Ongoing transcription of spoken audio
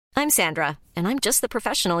I'm Sandra, and I'm just the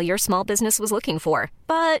professional your small business was looking for.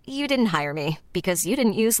 But you didn't hire me because you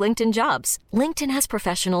didn't use LinkedIn Jobs. LinkedIn has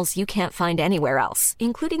professionals you can't find anywhere else,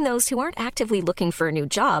 including those who aren't actively looking for a new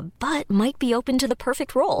job, but might be open to the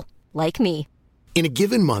perfect role, like me. In a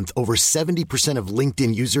given month, over 70% of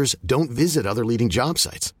LinkedIn users don't visit other leading job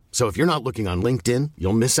sites. So if you're not looking on LinkedIn,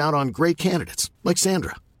 you'll miss out on great candidates like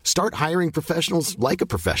Sandra. Start hiring professionals like a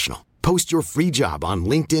professional. Post your free job on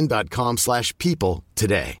linkedin.com/people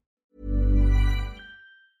today.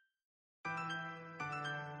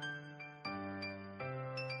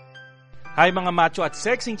 Hi mga macho at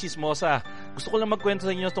sexing chismosa! Gusto ko lang magkwento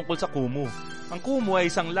sa inyo tungkol sa Kumu. Ang Kumu ay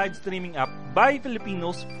isang live streaming app by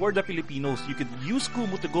Filipinos for the Filipinos. You can use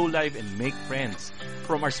Kumu to go live and make friends.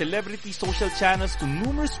 From our celebrity social channels to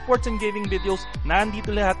numerous sports and gaming videos,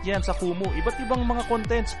 nandito lahat yan sa Kumu. Iba't ibang mga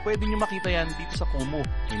contents, pwede nyo makita yan dito sa Kumu.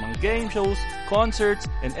 May mga game shows, concerts,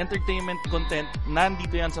 and entertainment content,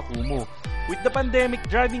 nandito yan sa Kumu. With the pandemic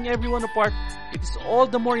driving everyone apart, it is all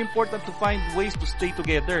the more important to find ways to stay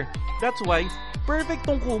together. That's why, perfect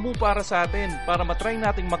tong Kumu para sa atin, para matry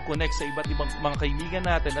nating mag-connect sa iba't ibang mga kaibigan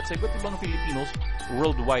natin at sa iba't ibang Filipinos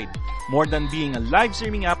worldwide. More than being a live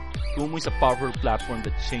streaming app, Kumu is a powerful platform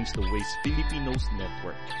that changed the ways Filipinos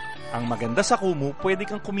network. Ang maganda sa Kumu, pwede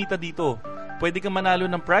kang kumita dito. Pwede kang manalo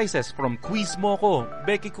ng prizes from Quiz Mo Ko,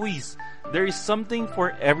 Becky Quiz. There is something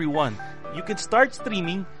for everyone. You can start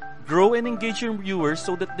streaming, grow and engage your viewers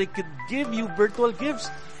so that they could give you virtual gifts.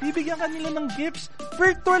 Bibigyan ka nila ng gifts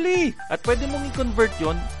virtually. At pwede mong i-convert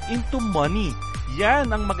yon into money. Yan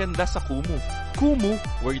ang maganda sa Kumu. Kumu,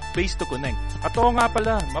 where it pays to connect. At oo nga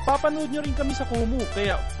pala, mapapanood nyo rin kami sa Kumu.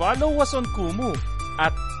 Kaya follow us on Kumu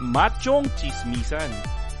at Machong Chismisan.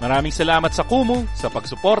 Maraming salamat sa Kumu sa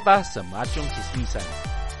pagsuporta sa Machong Chismisan.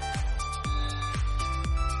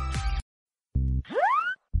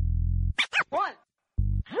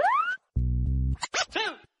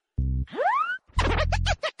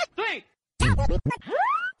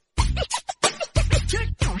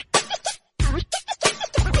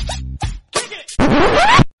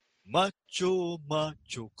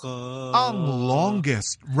 Macho ka. Ang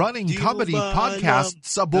longest running comedy podcast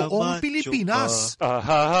sa buong Pilipinas.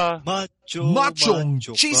 Machong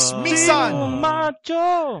Chismisan.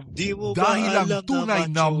 Macho! Dahil ang tunay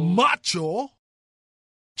na macho,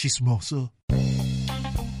 chismoso.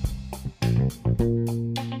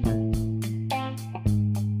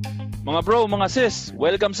 Mga bro, mga sis,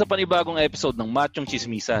 welcome sa panibagong episode ng Machong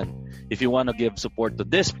Chismisan. If you wanna give support to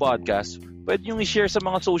this podcast, pwede nyo i-share sa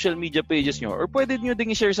mga social media pages nyo or pwede nyo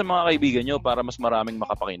ding i-share sa mga kaibigan nyo para mas maraming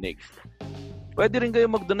makapakinig. Pwede rin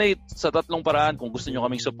kayo mag-donate sa 3 paraan kung gusto nyo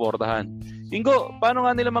kaming suportahan. Ingo, paano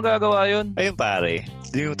nga nila magagawa yun? Ayun pare,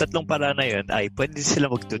 yung 3 paraan na yun ay pwede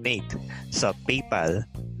sila mag-donate sa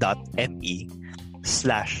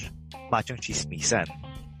paypal.me/machongchismisan.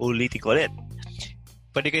 Ulitin ko ulit.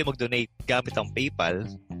 Pwede kayo mag-donate gamit ang PayPal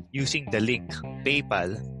using the link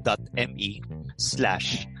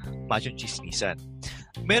paypal.me/machongchismisan.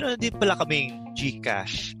 Meron din pala kaming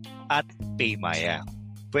GCash at Paymaya.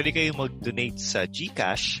 Pwede kayo mag-donate sa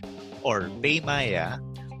GCash or Paymaya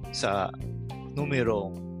sa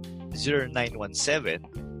numerong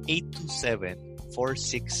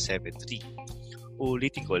 0917-827-4673.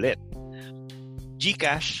 Ulitin ko ulit.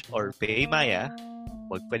 GCash or Paymaya,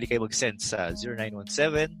 pwede kayo mag-send sa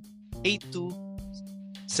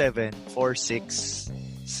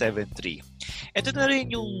 0917-827-4673. Ito na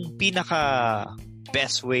rin yung pinaka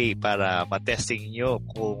best way para matesting nyo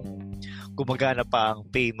kung gumagana pa ang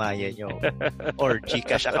Paymaya nyo or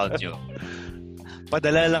GCash account nyo.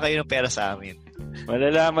 Padala lang kayo ng pera sa amin.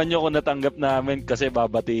 Malalaman nyo kung natanggap namin kasi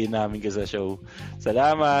babatiin namin ka sa show.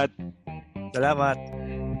 Salamat! Salamat!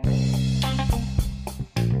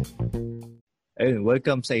 Ayun,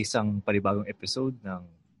 welcome sa isang panibagong episode ng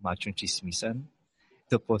Machong Chismisan.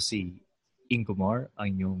 Ito po si Ingomar,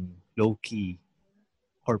 ang inyong low-key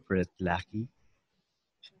corporate lackey.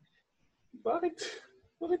 Bakit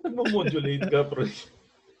nagmo-modulate ka, bro?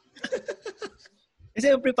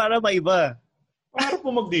 Siyempre, para maiba. Para po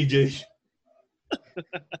mag-DJ.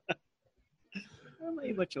 Para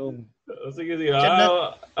maiba, chong. Sige.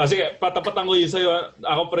 Sige, patapatan ko yun sa'yo.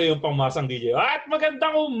 Ako pre yung pangmasang DJ. At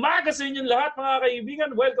magandang umaga sa inyong lahat, mga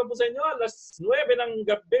kaibigan. Welcome po sa inyo. Alas 9 ng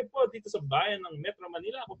gabi po dito sa bayan ng Metro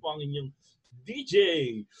Manila. Ako po ang inyong DJ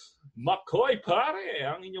McCoy pare,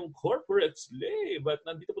 ang inyong corporate slave. At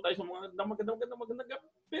nandito po tayo sa mga magandang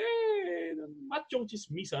gabi. Machong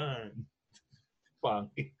Chismisan.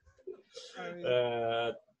 Funky.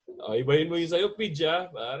 Ibahin mo yung sa'yo, Pidge,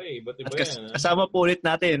 ha? Pare, iba't iba yan. Kasama po ulit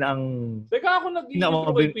natin ang... Teka, ako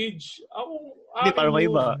nag-intro kay Pidge. Hindi, para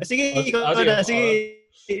maiba. Sige, ikaw na. Sige.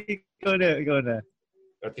 Ikaw na.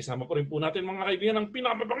 At kasama po rin po natin mga kaibigan ng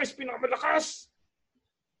pinamabangis, pinamalakas.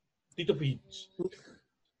 Tito Peach.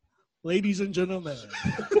 Ladies and gentlemen.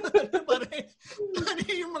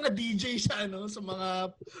 Pare yung mga DJ sa sa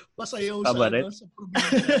mga pasayaw sa sa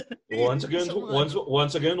probinsya.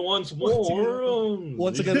 Once again, once more.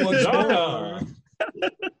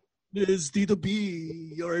 This is Tito B,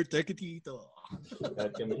 your Tito.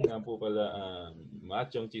 At kami nga po pala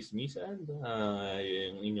Machong Chismisan,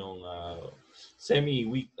 yung inyong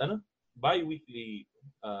bi-weekly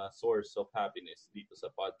source of happiness dito sa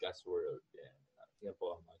podcast world. Yan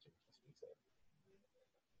po ang Machong Chismisan.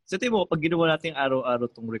 Sa tingin mo, pag ginawa natin araw-araw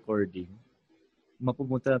tong recording,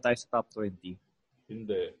 mapupunta na tayo sa top 20?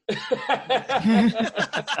 Hindi.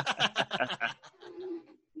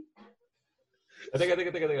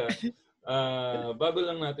 Teka. Bago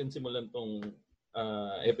lang natin simulan tong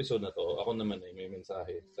episode na to, ako naman ay may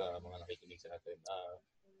mensahe sa mga nakikinig sa atin.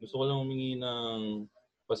 Gusto ko lang humingi ng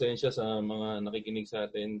pasensya sa mga nakikinig sa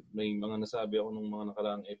atin. May mga nasabi ako nung mga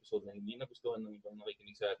nakaraang episode na hindi nagustuhan ng ibang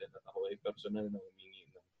nakikinig sa atin at ako ay personal na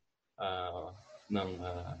humingi ng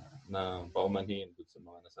paumanhin sa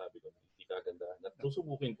mga nasabi ko na hindi kagandahan. At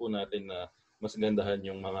susubukin po natin na mas gandahan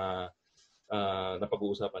yung mga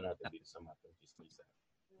napag-uusapan natin dito sa Matang Chismisan.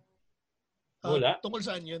 Wala? Tungkol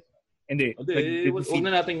saan yun? Hindi. Huwag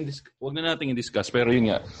na nating i-discuss. Pero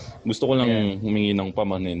yun nga, gusto ko lang humingi ng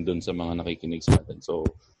pamanin dun sa mga nakikinig sa atin. So,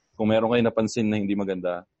 kung meron kayo napansin na hindi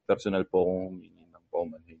maganda, personal po akong humingi ng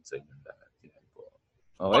pamanin sa inyo lahat.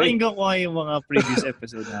 Okay? Pakinggan ko yung mga previous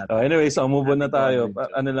episode natin. Anyway, so move on na tayo.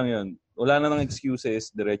 Ano lang yun? Wala na ng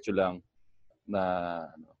excuses. Diretso lang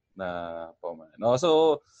na pamanin.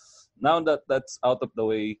 So, now that that's out of the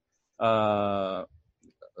way,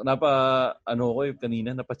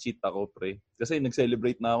 kanina napa-cheat ako, pre. Kasi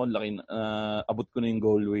nag-celebrate na ako, abot ko na yung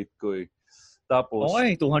goal weight ko eh. Tapos,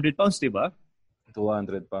 okay, 200 pounds, di ba?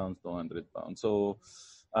 200 pounds. So,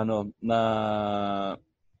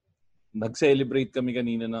 nag-celebrate kami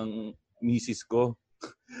kanina ng misis ko.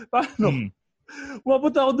 Paano?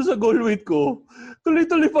 Umabot ako doon sa goal weight ko.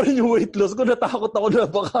 Tuloy-tuloy pa rin yung weight loss ko. Natakot ako na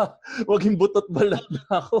baka maging butot balat na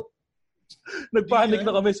ako. Nagpanik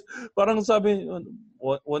na kami. Parang sabi,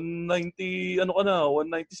 190,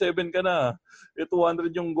 197 ka na.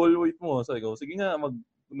 200 yung goal weight mo. Sabi ko, sige nga,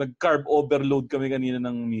 nag-carb overload kami kanina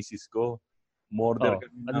ng misis ko. Order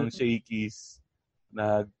kami ng shakies.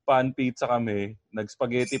 Nag-pan pizza kami.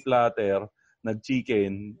 Nag-spaghetti platter.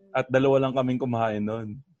 Nag-chicken. At 2 lang kaming kumain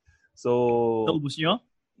nun. So, naubos nyo?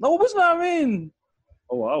 Naubos namin!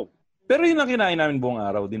 Oh, wow. Pero yun ang kinain namin buong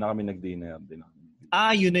araw. Di na kami nag-dinner.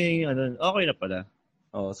 Yun na yung okay na pala.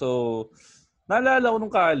 So, naalala ko nung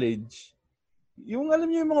college, alam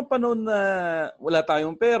niyo yung mga panahon na wala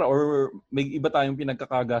tayong pera or may iba tayong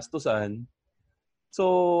pinagkakagastusan.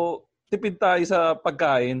 So, tipid tayo sa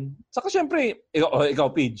pagkain. Saka syempre, ikaw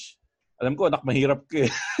Pidge. Alam ko, anak mahirap ka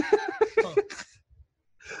eh.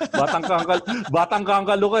 Batang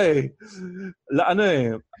kangkalo ka eh.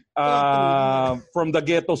 From the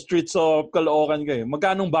ghetto streets of Caloocan ka eh.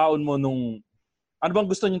 Magkanong baon mo nung... Ano bang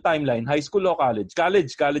gusto niyong timeline? High school o college?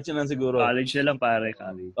 College na lang siguro. College na lang pare,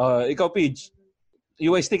 college. Ikaw, Pidge.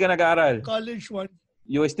 UST ka nag-aaral? College 1.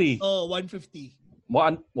 UST? 150.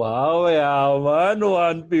 Wow, yaman.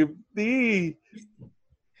 150.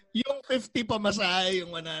 Yung 50 pamasahe,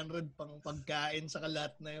 yung 100 pang pagkain sa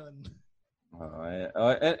kalat na yun.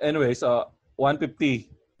 Anyway, so 150.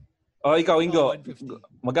 Ikaw, Ingo. 150.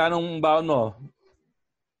 Magkanong baon mo?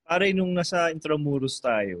 Pare, nung nasa Intramuros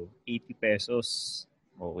tayo, 80 pesos.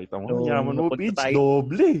 Okay, tamo. Yaman mo, Pidge.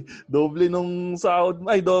 Doble. Doble nung sahod.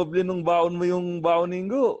 Doble nung baon mo yung baon ni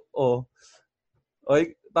Ingo.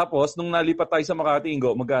 Okay, tapos, nung nalipat tayo sa Makati,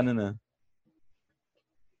 Ingo, magkano na?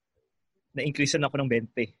 Na-increasean ako ng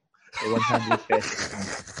 20. So, 100 pesos.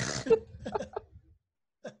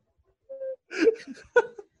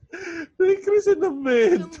 Na-increasean ng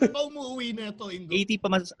 20. Ano umuwi na ito, Ingo?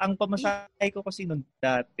 80 ang pamasahe ko kasi nung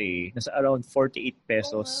dati, nasa around 48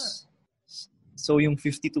 pesos. So, yung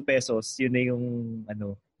 52 pesos, yun na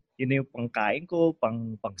yung pangkain ko,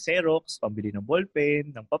 pang Xerox, pambili ng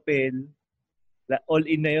ballpen, ng papel. All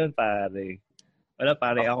in na yun, pare. Wala,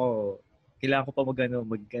 pare, ako, kailangan ko pa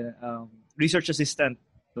research assistant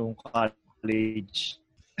nung college.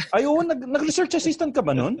 Nag-research assistant ka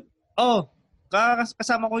ba nun?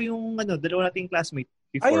 Kasama ko yung dalawa nating classmate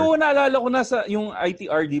Oo, before. naalala ko na sa yung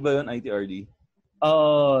ITRD ba yun? ITRD?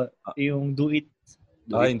 Yung Do It.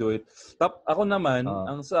 Yung Do It. Ako naman,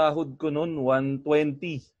 ang sahod ko nun,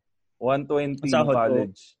 120. 120 sahod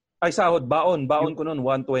college. Sahod. Baon ko nun,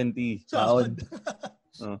 120. Sahod.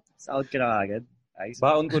 Sahod ka na agad?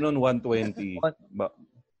 Baon ko noon 120.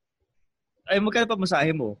 Ay, magkano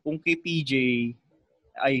pamasahe mo? Kung kay PJ,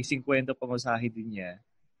 ay 50 pamasahe din niya.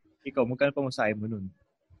 Ikaw, magkano pamasahe mo nun?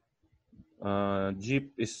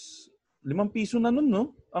 Jeep is 5 piso na nun,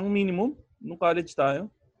 no? Ang minimum nung college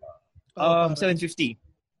tayo. 750.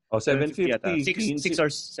 750. 6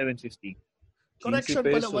 or 750. Correction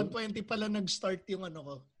pala, 120 pala nag-start yung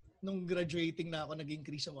ko. Nung graduating na ako,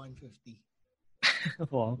 nag-increase sa 150.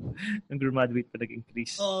 Wow. Nung graduate pa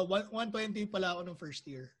nag-increase. 120 pala ako nung first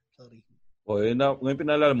year. Sorry. Ngayon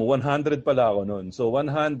pinalala mo, 100 pala ako noon. So,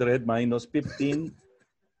 100 minus 15.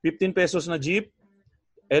 15 pesos na jeep.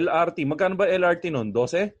 LRT. Magkano ba LRT noon?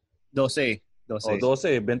 12? 12.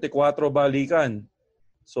 12. 24 balikan.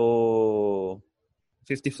 So,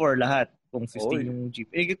 54 lahat. Kung 15 yung jeep.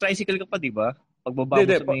 Tricycle ka pa, di ba? Pagbaba mo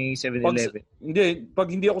sa may 7-Eleven. Pag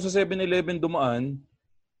hindi ako sa 7-Eleven dumaan,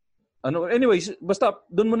 anyways, basta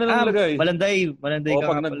doon mo na lang ilagay. Malanday ka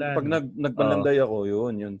pag nagpalanday ako,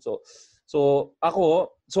 yun. So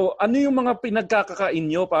ano yung mga pinagkakakain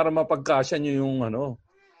nyo para mapagkasya nyo yung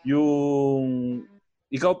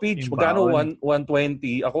ikaw, Peach, magkano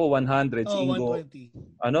 120, ako 100, si Ingo. 120.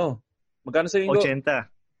 Magkano sa Ingo? 80.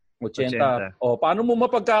 Paano mo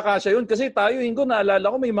mapagkakasya yun? Kasi tayo, Ingo, naalala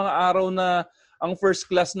ko may mga araw na ang first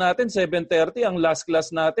class natin 7:30, ang last class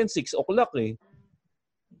natin 6 o'clock eh.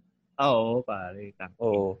 Oo, pare.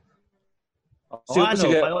 Oo.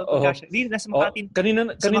 Sige. Nasa Makati.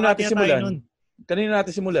 Kanina natin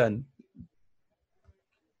simulan.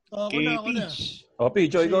 Peach.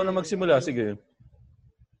 Peach, ikaw na magsimula. Sige.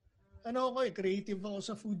 Creative ako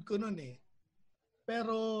sa food ko nun eh.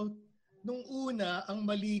 Pero, nung una, ang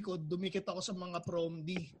mali ko, dumikit ako sa mga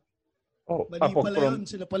prom-D. Mali pala yun.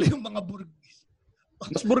 Sila pala yung mga burgis.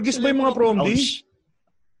 Mas burgis ba yung mga prom-D?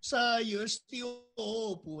 Sa UST,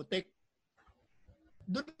 putek.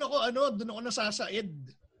 Doon ako nasasaid.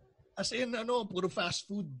 As in, puro fast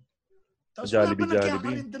food. Tapos wala pa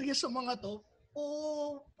nagkakalendarya sa mga to.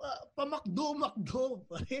 Pamakdo,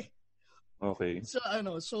 pare. Okay.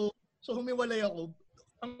 So humiwalay ako.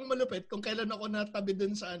 Ang malupit, kung kailan ako natabi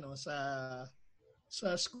doon sa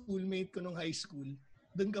schoolmate ko nung high school,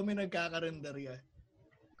 doon kami nagkakalendarya.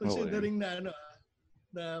 Considering na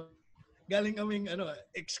galing kaming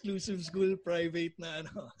exclusive school, private na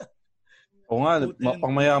Oo nga,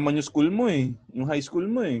 pangmayaman yung school mo eh. Yung high school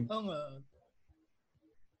mo eh. Oo nga.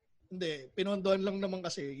 Hindi, pinondohan lang naman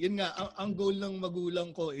kasi. Yun nga, ang goal ng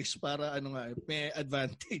magulang ko is para may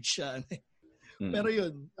advantage siya. Pero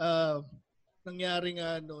yun, nangyari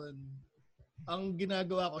nga noon, ang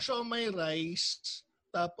ginagawa ko, siomai rice,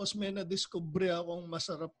 tapos may na-discover akong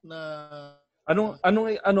masarap na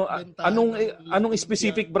Anong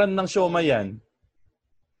specific brand ng siomai yan?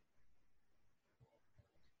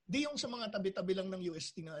 Di yung sa mga tabi-tabi lang ng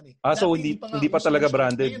UST nga eh. So hindi pa talaga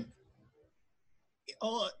branded.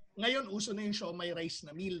 Ngayon uso na yung siomai rice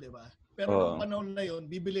na meal, di ba? Pero nung panahon na yun,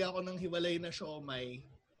 bibili ako ng hiwalay na siomai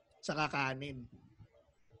sa kakanin.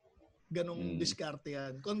 Ganong diskarte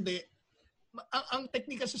yan. Kundi, ang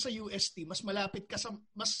teknika sa UST, mas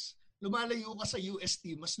lumalayo ka sa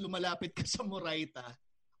UST, mas lumalapit ka sa Moraita,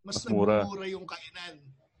 mas nagmumura yung kainan.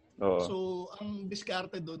 So, ang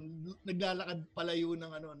diskarte doon, naglalakad palayo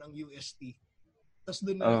ng UST. Tapos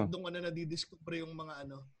doon ka na nadidiscover yung mga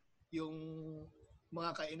yung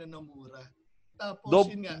mga kainan ng mura. Tapos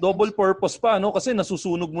yun nga, double purpose pa kasi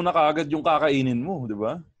nasusunog mo na kaagad yung kakainin mo, di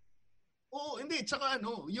ba? Oo, hindi. Tsaka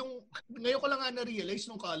ngayon ko lang na-realize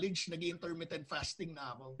nung college, nag-intermittent fasting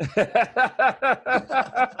na ako.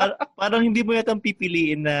 Parang hindi mo yatang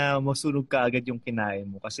pipiliin na masunog ka agad yung kinain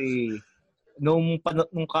mo. Kasi nung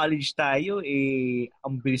college tayo,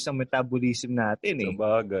 ang bilis ng metabolism natin eh.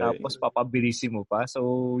 Sabagay. Tapos papabilisin mo pa.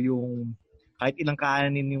 So yung kahit ilang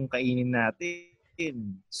kanin yung kainin natin,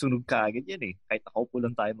 sunog ka agad yan eh. Kahit nakaupo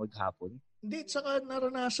lang tayo maghapon. Hindi, tsaka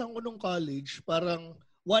naranasan ko nung college, parang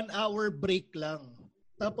 1 hour break lang.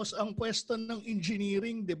 Tapos ang pwesto ng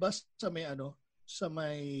engineering, 'di ba, sa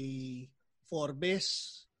may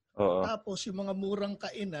Forbes. Tapos yung mga murang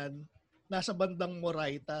kainan nasa bandang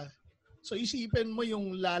Moraita. So isipin mo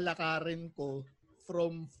yung lalakarin ko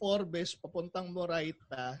from Forbes papuntang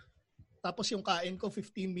Moraita. Tapos yung kain ko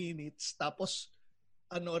 15 minutes, tapos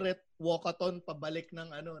walkathon pabalik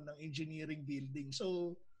ng engineering building.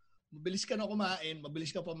 So mabilis ka na kumain,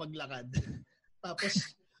 mabilis ka pa maglakad. Tapos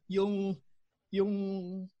yung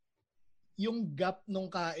gap nung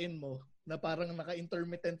kain mo na parang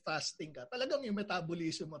naka-intermittent fasting ka, talagang yung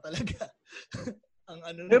metabolism mo talaga.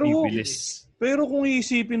 Pero kung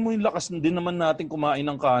iisipin mo yung lakas din naman natin kumain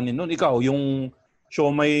ng kanin noon, ikaw yung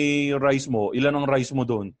siomai rice mo, ilan ang rice mo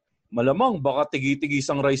doon? malamang baka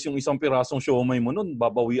tigi-tigisang rice yung isang pirasong siomay mo nun,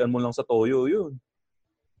 babawian mo lang sa toyo yun.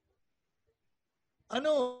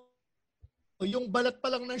 Yung balat pa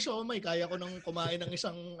lang ng siomay, kaya ko nang kumain ng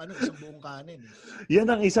isang buong kanin. Yan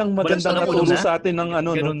ang isang magandang naturo sa atin ng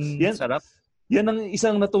no? Yan, sarap. Yan ang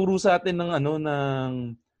isang naturo sa atin ng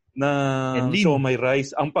ng siomay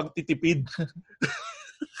rice, ang pagtitipid.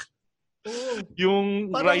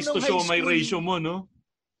 Yung parang rice to siomay ratio mo, no?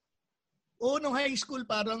 Nung high school,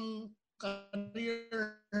 parang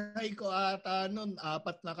career high ko ata nun,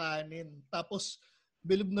 4 na kanin. Tapos,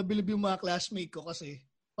 bilib na bilib yung mga classmate ko kasi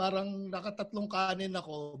parang nakatatlong kanin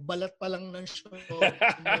ako, balat pa lang ng siomay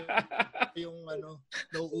yung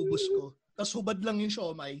nauubos ko. Tapos hubad lang yung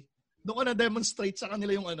siomay. Doon ko na-demonstrate sa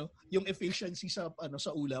kanila yung efficiency sa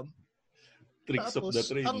ulam. Tricks tapos, of the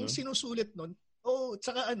trade, ang sinusulit nun,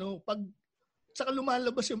 tsaka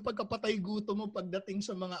lumalabas yung pagkapatay gutom mo pagdating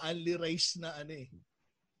sa mga only rice na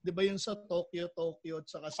Di ba yung sa Tokyo, at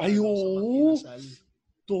saka sa Inasal?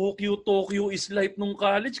 Tokyo is life nung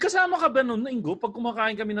college. Kasama ka ba nun, Ingo? Pag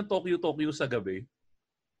kumakain kami ng Tokyo sa gabi?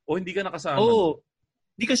 O hindi ka nakasama? Oo.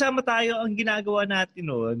 Hindi kasama tayo. Ang ginagawa natin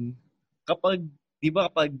nun, kapag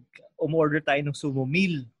umorder tayo ng sumo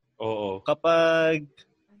meal, oo. Kapag,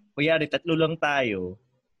 kuyari, 3 lang tayo,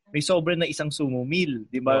 may sobra na isang sumo meal.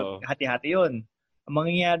 Di ba? Hati-hati yun. Ang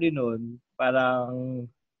mangyayari nun, parang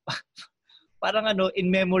in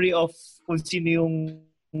memory of kung sino yung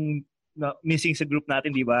missing sa group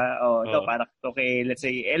natin, di ba? Ito, parang kay, let's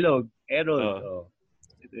say, Errol.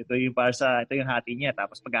 Ito yung ito yung hati niya.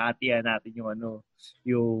 Tapos paghahatian natin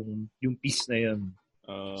yung piece na yun.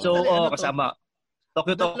 Kasama.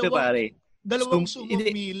 Tokyo, pare. Dalawang sumo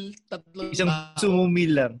meal, 3 isang sumo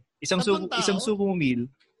meal lang. Isang sumo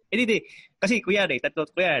meal. Hindi. Kasi kunyari tayo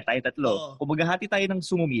 3. Kung maghahati tayo ng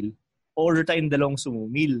sumo meal, order tayo ng 2 sumo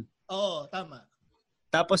meal. Oo, tama.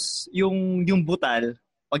 Tapos yung butal,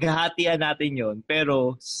 paghahatian natin yon,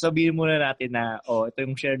 pero sabihin muna natin na ito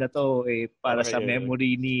yung share na to para sa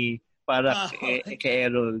memory kay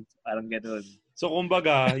Errol, parang ganoon. So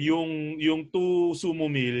kumbaga, yung 2 sumo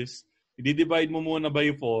meals, i-divide mo muna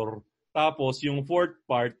by 4, tapos yung 4th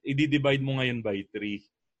part, i-divide mo ngayon by 3.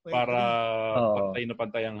 Para pantay na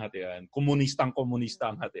pantay ang hatian. Komunista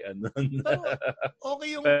ang hatian. Pero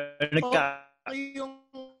okay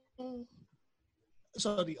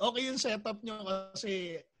yung setup nyo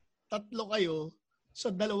kasi 3 kayo sa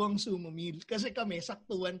 2 sumo meal. Kasi kami,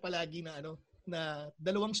 saktuan palagi na na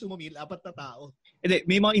 2 sumo meal, 4 na tao. Hindi,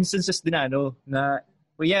 may mga instances din na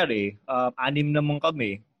kunyari, 6 naman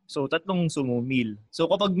kami. So, 3 sumo meal. So,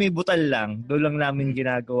 kapag may butal lang, doon lang namin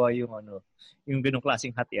ginagawa yung ganong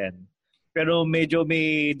klaseng hatian. Pero medyo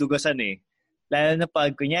may dugasan Lalo na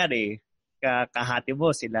pag, kunyari, kahati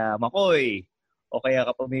mo sila Makoy. O kaya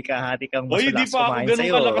kapag may kahati kang mas malakas kumain sa'yo. Hindi pa ako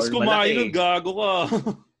ganun kalakas kumain nun. Gago ka.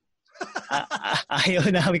 Ayaw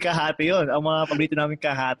namin kahati yun. Ang mga paborito namin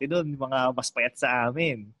kahati doon, mga mas payat sa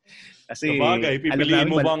amin. Kasi, sabagay,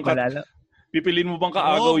 pipiliin mo bang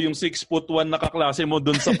kaagaw yung 6'1" na kaklase mo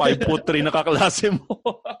doon sa 5'3" na kaklase mo?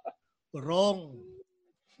 Wrong.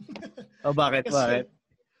 Bakit?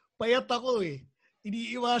 Payat ako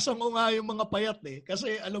Iniiwasan ko nga yung mga payat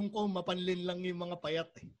Kasi alam ko mapanlin lang yung mga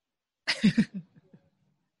payat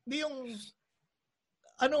Hindi yung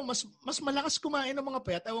mas malakas kumain ng mga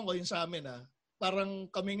payat. Ewan ko yung sa amin Parang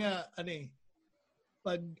kami nga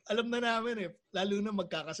pag alam na namin lalo na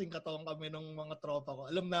magkakasing katawan kami ng mga tropa ko.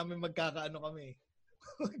 Alam namin kami.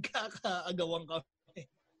 Magkakaagawan kami.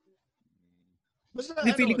 Basta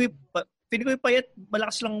feeling ko yung payat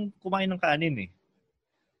malakas lang kumain ng kanin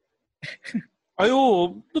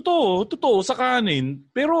Totoo sa kanin.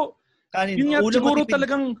 Pero yun nga, siguro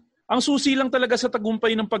talagang ang susi lang talaga sa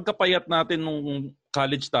tagumpay ng pagkapayat natin nung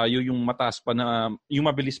college tayo, yung mataas pa na, yung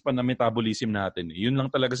mabilis pa na metabolism natin. Yun lang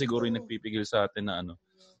talaga siguro yung nagpipigil sa atin na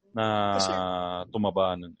kasi,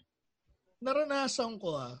 tumaba nun. Naranasan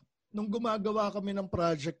ko nung gumagawa kami ng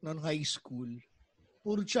project ng high school,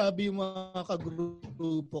 puro chubby yung mga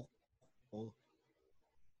kagrupo ko.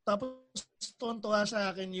 Tapos tuwa sa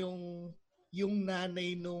akin yung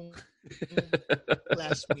nanay nung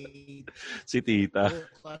classmate. Si tita.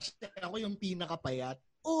 Kasi ako yung pinakapayat.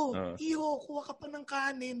 Iho, kuha ka pa ng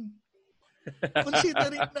kanin.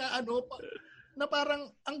 Considering na na parang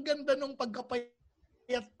ang ganda nung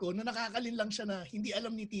pagkapayat ko na nakakalin lang siya na hindi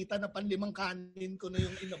alam ni tita na 5 kanin ko na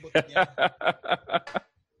yung inabot niya.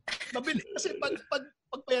 Mabilis. Kasi pag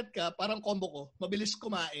payat ka, parang combo ko, mabilis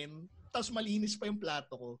kumain, tapos malinis pa yung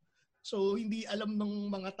plato ko. So, hindi alam ng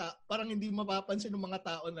mga parang hindi mapapansin ng mga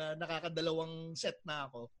tao na nakakadalawang set na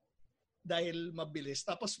ako dahil mabilis.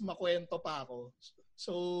 Tapos makwento pa ako.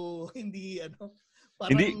 So, hindi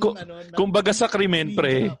Hindi, kumbaga sa krimen,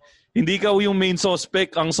 pre, hindi ka yung main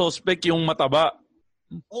suspect. Ang suspect yung mataba.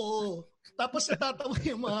 Oo. Tapos natatawa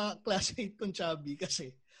yung mga classmate kong chubby kasi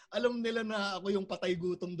alam nila na ako yung patay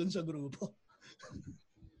gutom dun sa grupo.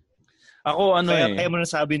 Ako Kaya mo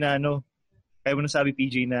nasabi na kaya mo nasabi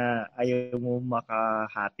PJ na ayaw mo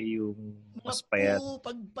makahati yung mas payat. Oo,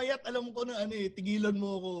 pag payat alam ko na tigilan mo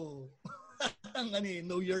ako. Ang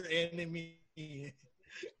know your enemy.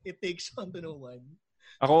 It takes one to know one.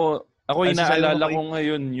 Ako inaalala ko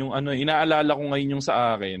ngayon yung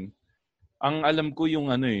sa akin. Ang alam ko yung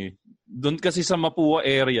doon kasi sa Mapua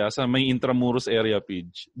area, sa may Intramuros area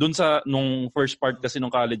page. Doon nung first part kasi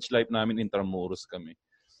nung college life namin, Intramuros kami.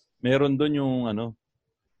 Meron doon yung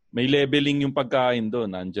may leveling yung pagkain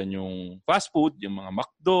doon. Nandyan yung fast food, yung mga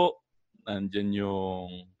McDo, nandyan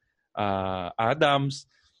yung Adams.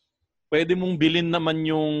 Pwede mong bilhin naman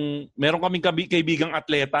meron kaming kaibigang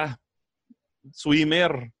atleta,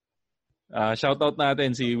 swimmer. Shoutout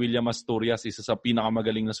natin si William Asturias, isa sa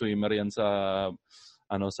pinakamagaling na swimmer yan sa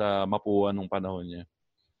Mapua nung panahon niya.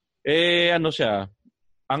 Siya,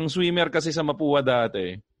 ang swimmer kasi sa Mapua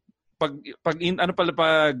dati, pag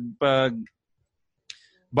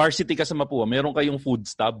varsity ka sa Mapua, meron kayong food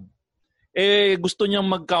stub. Gusto niyang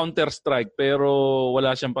mag-counter-strike pero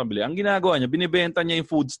wala siyang pambili. Ang ginagawa niya, binibenta niya yung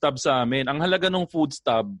food stub sa amin. Ang halaga ng food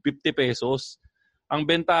stub, 50 pesos. Ang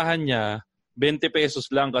bentahan niya, 20 pesos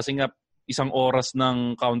lang kasi nga isang oras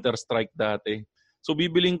ng counter-strike dati. So,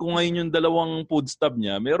 bibiling ko ngayon yung dalawang food stub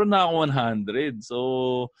niya. Meron na ako 100. So,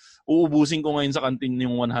 uubusin ko ngayon sa kantin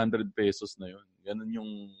yung 100 pesos na yun. Ganun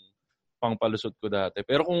yung pangpalusot ko dati.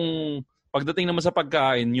 Pero kung pagdating naman sa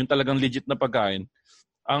pagkain, yung talagang legit na pagkain,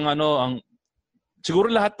 siguro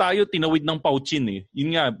lahat tayo tinawid ng Pouchin eh.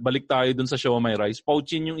 Yun nga, balik tayo dun sa Siomai Rice.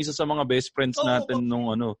 Pouchin yung isa sa mga best friends natin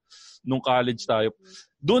nung college tayo.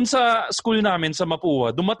 Doon sa school namin sa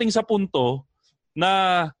Mapua, dumating sa punto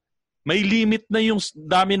na may limit na yung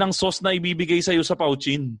dami ng sauce na ibibigay sa'yo sa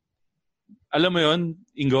Pouchin. Alam mo yon,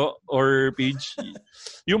 Ingo or Pidge?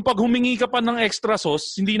 Yung pag humingi ka pa ng extra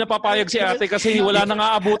sauce, hindi na papayag si ate kasi wala nang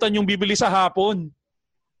aabutan yung bibili sa hapon.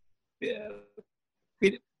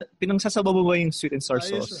 Pinangsasabaw mo ba yung sweet and sour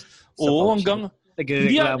sauce? Oo, hanggang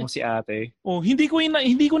nagreklamo si ate. Hindi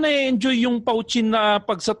ko na-enjoy yung Pouchin na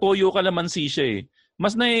pag sa toyo kalamansi siya eh.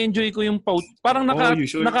 Mas na-enjoy ko yung Pouchin. Parang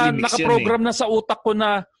naka-program na sa utak ko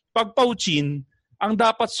na pag Pouchin, ang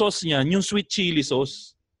dapat sauce niyan, yung sweet chili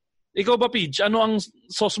sauce. Ikaw ba, Pidge? Ano ang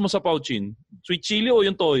sauce mo sa Pouchin? Sweet chili o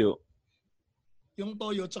yung toyo? Yung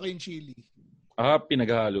toyo at saka yung chili.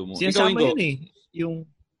 Pinaghalo mo. Sinasama yun eh.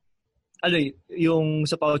 Yung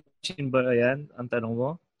sa Pouchin ba yan? Ang tanong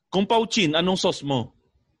mo? Kung Pouchin, anong sauce mo?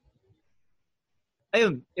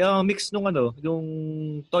 Ayun, mix nung yung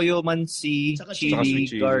toyo mansi,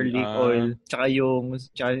 chili, garlic oil, tsaka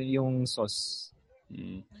yung sauce.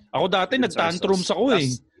 Ako dati nag-tantrums ako eh.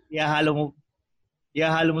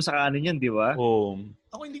 Ihahalo mo sa kanin yan, di ba? Oo.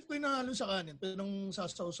 Ako hindi ko inahalo sa kanin, pero nung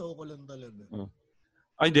sasaw-saw ko lang talaga.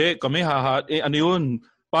 Ay, di. Kami yun?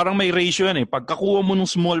 Parang may ratio yan eh. Pagkakuha mo ng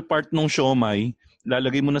small part ng siomai,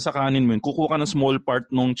 lalagay mo na sa kanin mo yun, kukuha ka ng small part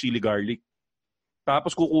ng chili garlic.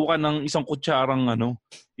 Tapos kukuha ka ng isang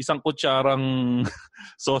kutsarang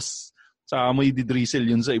sauce. Saka mo i-drizzle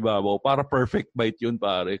yun sa ibabaw. Para perfect bite yun,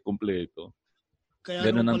 pare. Kompleto. Kaya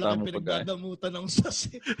ganun naman pala pinagdadamutan ng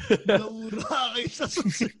sauce. Naura kayo sa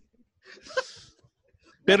sauce.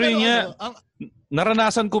 Pero yun nga,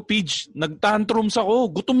 naranasan ko, Pidge. Nag-tantrums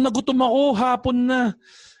ako. Gutom ako. Hapon na.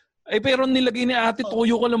 Pero nilagay ni ate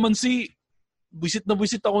toyo kalamansi. Buisit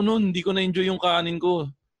ako noon. Hindi ko na-enjoy yung kanin ko.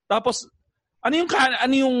 Tapos, ano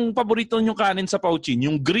yung paborito niyong kanin sa Pouchin?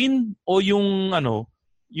 Yung green o yung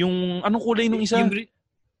yung anong kulay nung isa? Yung green.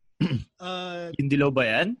 Yung dilaw ba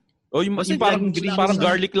yan? O yung parang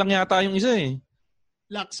garlic lang yata yung isa eh.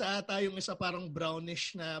 Laksa ata yung isa parang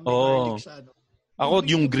brownish na may garlic sa Ako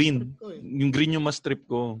yung green. Yung green yung mas trip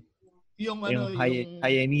ko. Yung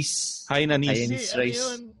Hainanese. Hainanese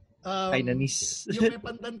rice. Hainanese. Yung may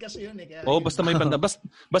pandan kasi yun eh. Basta may pandan.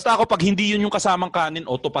 Basta ako pag hindi yun yung kasamang kanin,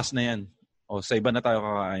 autopass na yan. Sa iba na tayo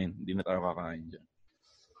kakain. Hindi na tayo kakain dyan.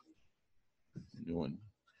 Yun.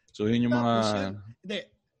 So yun yung mga... Hindi.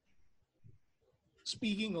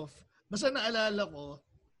 Speaking of, basta naalala ko,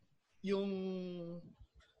 yung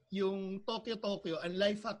Tokyo, ang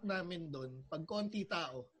life hack namin doon, pag konti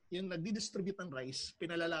tao, yung nagdi-distribute ng rice,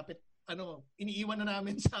 pinalalapit, iniiwan na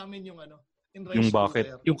namin sa amin yung rice yung bucket.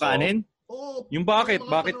 cooler. Yung kanin? Oo. Yung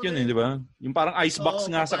bucket yun eh, di ba? Yung parang icebox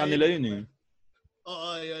nga sa kanila yun eh. Oo,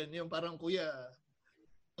 yun. Yung parang, kuya,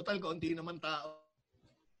 total konti naman tao.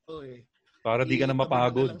 Eh. Para di ka na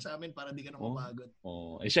mapagod. Lang sa amin para di ka na mapagod.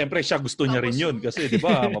 Syempre siya gusto niya rin yun kasi 'di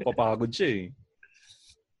ba, mapapagod siya eh.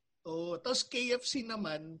 Tapos KFC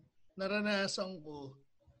naman, naranasan ko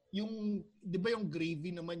yung 'di ba yung gravy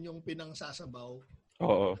naman yung pinangsasabaw.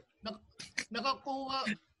 Oo.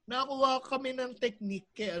 Nakakuha kami ng technique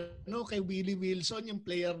kay Willie Wilson, yung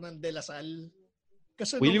player ng De La Salle.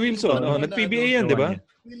 Kasi Willie Wilson, nag-PBA yan, 'di ba?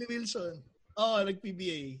 Willie Wilson.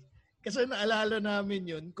 Nag-PBA. Kasi naalala namin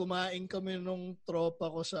yun, kumain kami nung tropa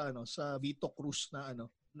ko sa Vito Cruz na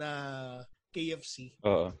KFC.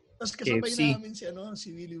 Oo. Tapos kasabay namin si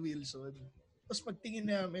Willie Wilson. Tapos pagtingin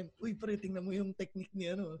namin, uy, pre, tingnan mo yung technique ni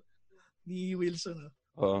Wilson.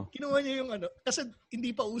 Oo. Kinuha niya yung kasi hindi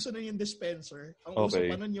pa uso na yung dispenser. Ang uso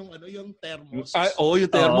pa nun yung thermos.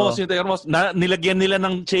 Yung thermos. Nilagyan nila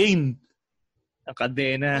ng chain. Ang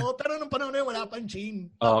kadena. Pero nung panahon na yun, wala pang chain.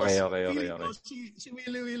 Okay. Si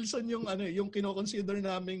Willie Wilson yung kino-consider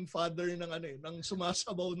naming father ng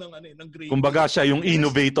sumasabaw ng gravy. Kumbaga siya yung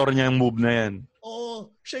innovator niya yung move na yan.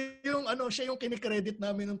 Siya yung kinikredit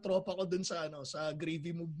namin ng tropa ko dun sa gravy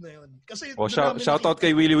move na yun. Kasi shout out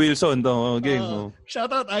kay Willie Wilson game. Shout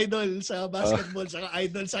out idol sa basketball, saka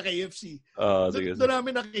idol sa KFC. Doon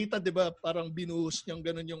namin nakita, 'di ba, parang binuhos niyang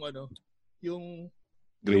ganun yung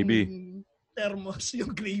gravy. Yung thermos,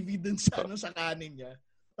 yung gravy dun sa kanin niya.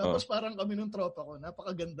 Tapos parang kami nung tropa ko,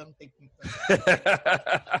 napakagandang technique.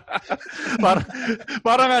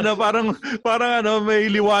 parang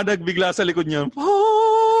may liwanag bigla sa likod niya.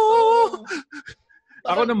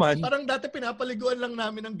 Ako naman. Parang dati pinapaliguan lang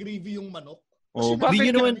namin ng gravy yung manok.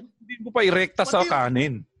 Bakit hindi mo pa irekta sa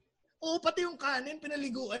kanin? Pati yung kanin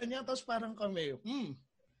pinaliguan niya, tapos parang kami,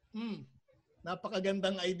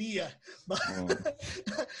 napakagandang idea.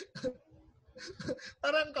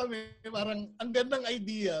 Parang ang gandang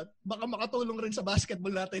idea, baka makatulong rin sa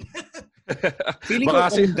basketball natin. Feeling ko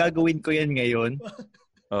kung gagawin ko yan ngayon,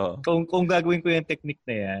 kung gagawin ko yung technique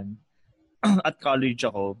na yan, at college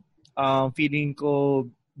ako, feeling ko,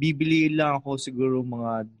 bibili lang ako siguro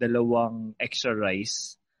mga 2 extra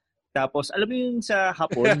rice. Tapos, alam mo yung sa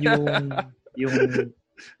hapon, yung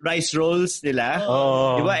rice rolls nila?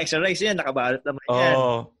 Di ba? Extra rice yan, nakabalot naman yan.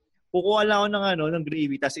 Kukuha lang ako ng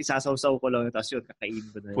gravy, tapos isasawsaw ko lang, tapos yun, kakain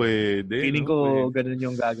ko na. Pwede. Feeling ko, ganun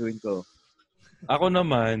yung gagawin ko. Ako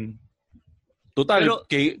naman, total,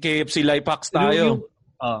 KFC life hacks tayo.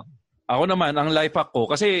 Ako naman, ang life hack ko,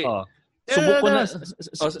 kasi, subok ko na.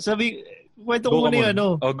 Kwento ko muna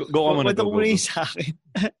yun, go ka muna. Kwento ko muna yung sa akin.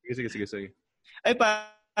 Sige. Ay,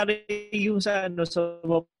 pare, yung sa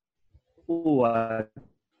Mapua,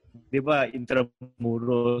 di ba,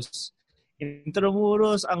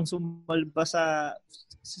 Intramuros ang sumalba sa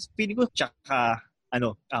piling ko, tsaka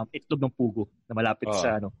itlog ng pugo na malapit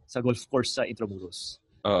sa golf course sa Intramuros.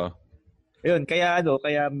 Ayun, kaya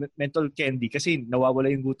mental candy kasi nawawala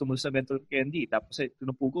yung gutom mo sa mental candy, tapos itlog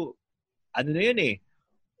ng pugo. Na yun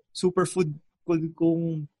superfood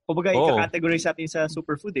kung kumbaga i-categorize natin sa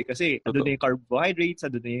superfood kasi andun na yung carbohydrates,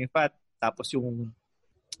 andun na yung fat, tapos yung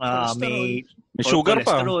may sugar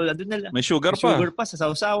pa. May sugar pa sa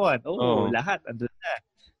sausawan. Lahat andun na.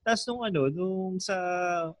 Tapos nung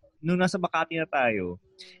nasa Makati na tayo,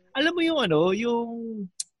 alam mo yung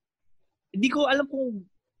hindi ko alam kung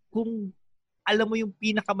alam mo yung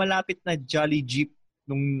pinakamalapit na Jolly Jeep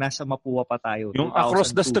nung nasa Mapua pa tayo. Yung across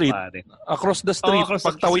the street. Pare. Across the street.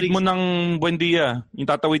 Pagtawid mo ng Buendia, yung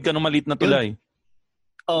tatawid ka ng maliit na tulay.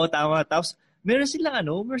 Tama. Tapos meron silang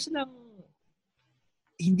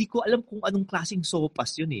hindi ko alam kung anong klaseng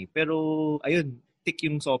sopas yun pero ayun, thick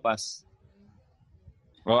yung sopas.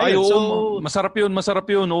 Masarap yun.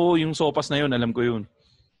 Yung sopas na yun, alam ko yun.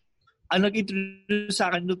 Ang nag-introduce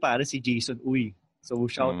sa akin doon pare si Jason Uy. So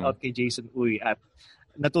shout out kay Jason Uy at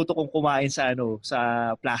natuto kong kumain sa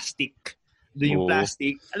plastic. Doon yung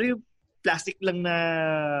plastic. Yung plastic lang na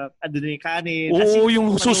yung kanin.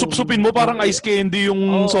 Yung susupsupin mo parang ice candy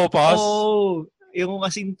yung sopas. Yung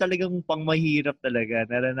asin talagang pangmahirap talaga.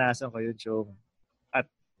 Naranasan ko yun, Chong. At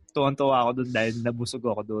tuwan-tuwa ako doon dahil nabusog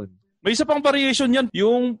ako doon. May isa pang variation yan.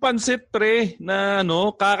 Yung pancit pre na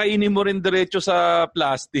kakainin mo rin diretso sa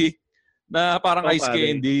plastic na parang ice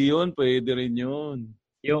candy yun. Pwede rin yun.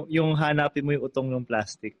 Yung hanapin mo yung utong ng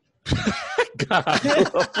plastic.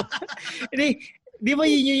 Di ba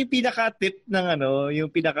yun yung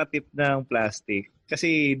pinaka-tip ng plastic?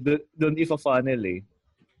 Kasi doon ifa-funnel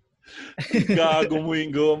Gago mo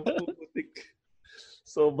yung gawang putik.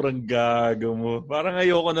 Sobrang gago mo. Parang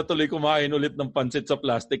ayoko na tuloy kumain ulit ng pancit sa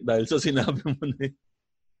plastic dahil sa sinabi mo na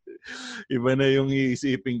iba na yung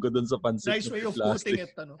iisipin ko dun sa pancit. Nice way of putting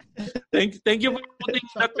it. Thank you for putting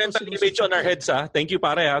that mental image on our heads. Thank you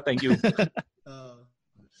pare. Thank you.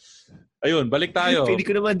 Ayun, balik tayo. Pili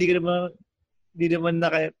ko naman, di naman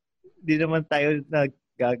tayo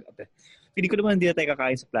Pili ko naman hindi na tayo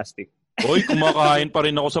kakain sa plastic. Hoy, kumakain pa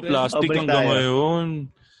rin ako sa plastic hanggang tayo. ngayon.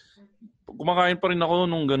 Kumakain pa rin ako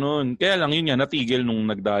nung ganun. Kaya lang yun nga, natigil nung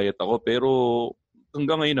nag-diet ako. Pero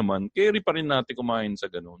hanggang ngayon naman, carry pa rin natin kumain sa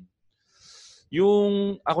ganun.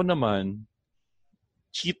 Yung ako naman,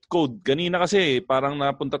 cheat code. Kanina kasi, parang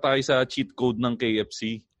napunta tayo sa cheat code ng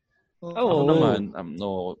KFC. Ako naman,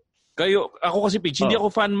 no. Ako kasi, Pidge, hindi ako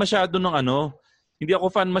fan masyado ng hindi ako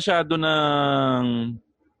fan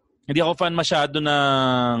masyado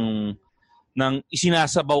ng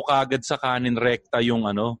isinasabaw kagad sa kanin rekta yung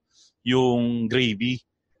yung gravy.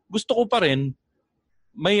 Gusto ko pa rin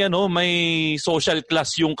may social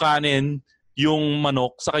class yung kanin, yung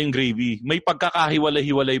manok saka yung gravy. May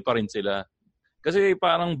pagkakahiwalay-hiwalay pa rin sila. Kasi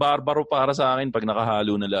parang barbaro para sa akin pag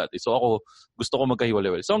nakahalo na lahat. So ako gusto ko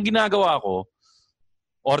magkahiwalay-hiwalay. So ang ginagawa ko,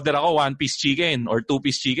 order ako 1-piece chicken or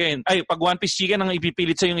 2-piece chicken. Ay, pag 1-piece chicken ang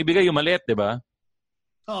ipipilit sa yung ibigay, yung maliit, 'di ba?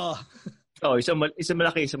 Isa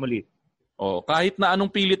malaki, isa maliit. Kahit na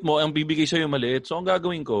anong pilit mo, ang bibigay sa yung maliit. So ang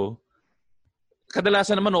gagawin ko,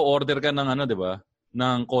 kadalasan naman order ka ng 'di ba?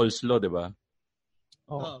 Ng coleslaw, 'di ba?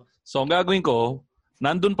 So ang gagawin ko,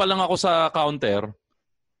 nandun pa lang ako sa counter,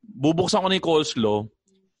 bubuksan ko na yung coleslaw,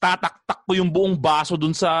 tataktak ko yung buong baso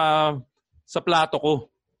dun sa plato ko.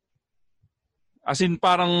 As in,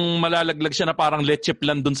 parang malalaglag siya na parang leche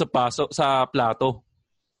plan dun sa plato.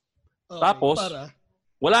 Okay, tapos,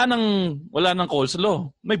 wala nang coleslaw.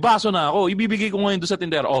 May baso na ako. Ibibigay ko ngayon doon sa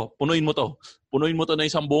tindera. Punuin mo to. Punuin mo to na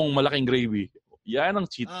isang buong malaking gravy. Yan ang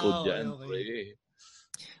cheat code yan. Okay.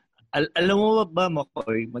 Alam mo ba,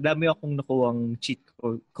 Makoy, madami akong nakuwang cheat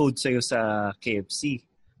code sa'yo sa KFC.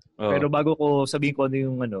 Pero bago ko sabihin ko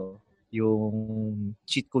yung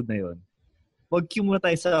cheat code na yon, mag-cue muna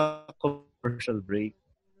tayo sa commercial break.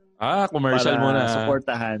 Commercial para muna.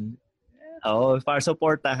 Para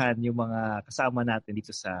supportahan yung mga kasama natin dito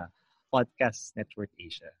sa Podcast Network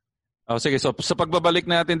Asia. Sige. So, sa pagbabalik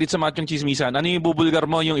natin dito sa Machong Chismisan, ano yung bubulgar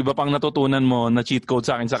mo, yung iba pang natutunan mo na cheat code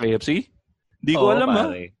sa akin sa KFC? Di ko alam,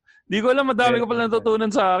 Di ko alam, madami ko pala natutunan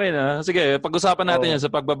sa akin, Sige, pag-usapan natin yan sa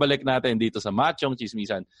pagbabalik natin dito sa Machong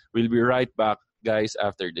Chismisan. We'll be right back, guys,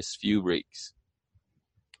 after this few breaks.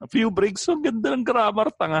 A few breaks? Ang ganda ng grammar,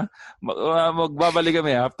 tanga. Magbabalik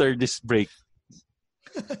kami after this break.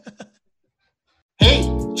 Hey,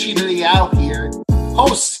 Chino Liao here,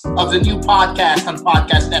 host of the new podcast on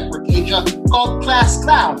Podcast Network Asia called Class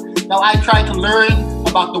Clown. Now, I try to learn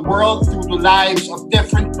about the world through the lives of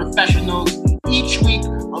different professionals each week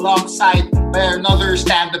alongside by another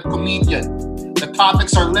stand-up comedian. The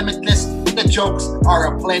topics are limitless, the jokes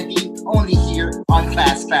are aplenty, only here on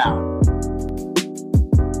Class Clown.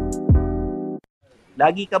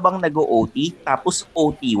 Lagi ka bang nag-OT tapos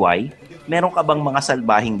OTY? Meron ka bang mga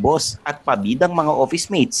salbahing boss at pabidang mga office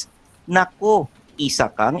mates? Nako, isa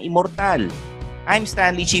kang immortal. I'm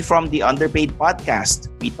Stanley Chi from the Underpaid Podcast.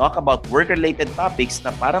 We talk about work-related topics na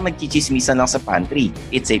parang nagchichismisan lang sa pantry.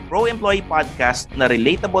 It's a pro-employee podcast na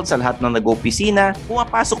relatable sa lahat ng nag-opisina,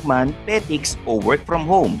 pumapasok man, petics, o work from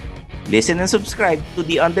home. Listen and subscribe to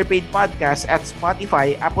the Underpaid Podcast at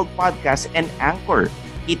Spotify, Apple Podcasts, and Anchor.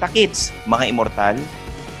 Kita-kits, mga immortal.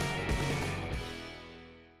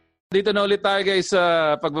 Dito na ulit tayo, guys,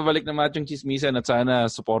 sa pagbabalik ng Machong Chismisan at sana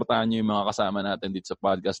supportahan nyo yung mga kasama natin dito sa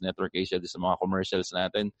Podcast Network Asia, dito sa mga commercials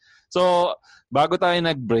natin. So, bago tayo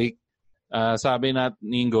nag-break, sabi natin,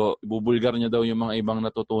 Ningo, ibubulgar niya daw yung mga ibang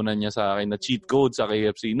natutunan niya sa akin na cheat code sa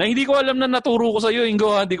KFC. Na hindi ko alam na naturo ko sa'yo,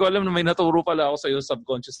 Ingo. Hindi ko alam na may naturo pala ako sa'yo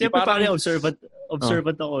subconsciously. Siyempre, parang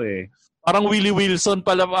observant ako eh. Parang Willie Wilson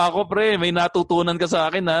pala ako, pre. May natutunan ka sa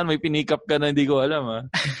akin, ha? May pinikap ka na hindi ko alam, ha?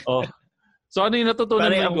 So, ano yung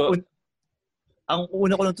natutunan mo? Ang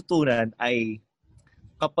una ko natutunan ay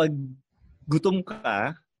kapag gutom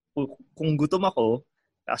ka, kung gutom ako,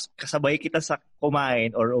 kasabay kita sa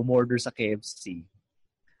kumain or umorder sa KFC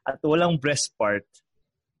at walang breast part,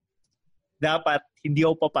 dapat hindi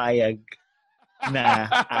ako papayag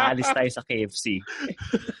na aalis tayo sa KFC.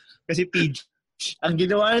 Kasi ang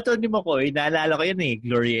ginawa nito ni Makoy, naalala ko yan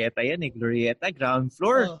Glorieta, ground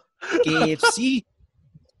floor, KFC.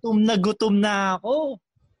 Gutom na ako.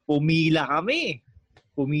 Pumila kami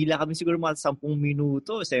siguro mga 10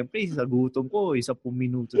 minuto. Siyempre, sa gutom ko, 10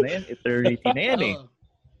 minuto na yan, eternity na yan eh.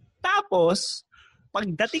 Tapos,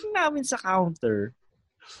 pagdating namin sa counter,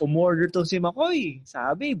 umorder tong si Makoy.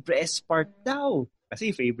 Sabi, breast part daw. Kasi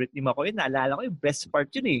favorite ni Makoy, naalala ko yung breast part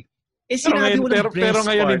yun eh. Sinabi mo na breast part. Pero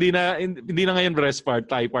ngayon, hindi na ngayon breast part,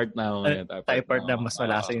 thigh part na. Thigh part na, mas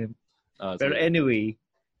malasa yun. Pero anyway,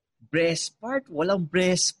 breast part, walang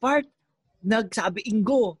breast part. nagsabi,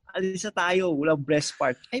 Ingo, alisa tayo, walang breast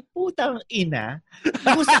part. Ay, putang ina.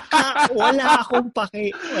 Wala akong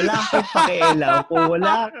pakialam kung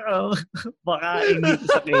wala akong pakain dito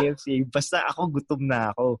sa KFC. Basta ako, gutom na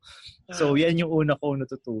ako. So, yan yung una kong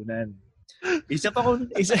natutunan. Isa kong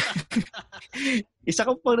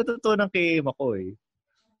natutunan kay Makoy.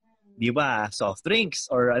 Di ba? Soft drinks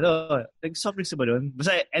or soft drinks ba doon?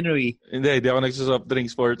 Basta anyway. Hindi ako nagsa-soft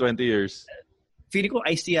drinks for 20 years. Feeling ko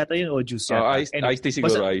iced tea yata yun o juice yata. Iced tea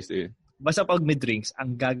siguro, iced tea. Basta pag may drinks,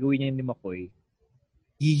 ang gagawin niya ni Makoy,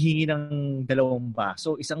 hihingi ng 2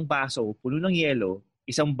 baso. Isang baso, puno ng yelo.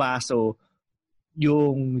 Isang baso,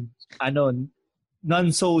 yung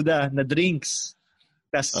non-soda na drinks.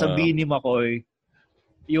 Tapos sabihin ni Makoy,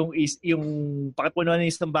 yung pakipunuan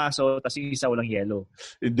ng isang baso, tapos yung isa walang yelo.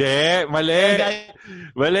 Hindi, mali.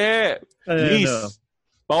 Please,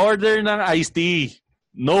 pa-order ng iced tea.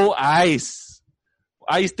 No ice.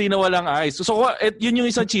 Iced tea na walang ice. So, yun yung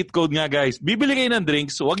isang cheat code nga, guys. Bibili kayo ng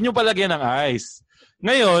drinks, huwag nyo palagyan ng ice.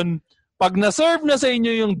 Ngayon, pag na-serve na sa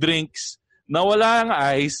inyo yung drinks na walang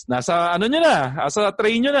ice, nasa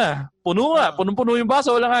tray nyo na. Punong-puno yung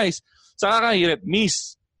baso, walang ice. Saka kahirit,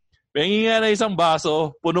 miss. Pengi nga na isang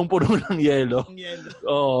baso, punong-puno ng yelo.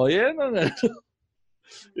 Yan ang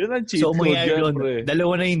cheat code. So, mangyayari 2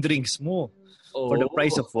 na yung drinks mo for the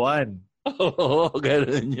price of 1.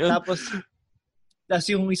 Ganun yun. Tapos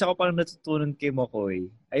yung isa ko parang natutunan kay Makoy,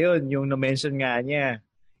 ayun, yung na-mention nga niya.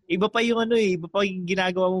 Iba pa yung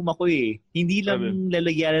ginagawa mo, Makoy. Hindi lang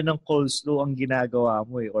lalagyan ng coleslaw ang ginagawa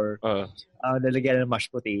mo or lalagyan ng mashed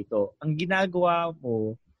potato. Ang ginagawa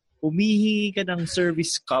mo, humihingi ka ng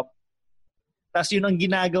service cup. Tapos yun ang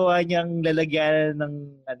ginagawa niyang lalagyan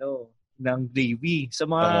ng gravy. Sa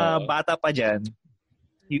mga bata pa dyan,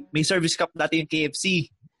 may service cup dati yung KFC.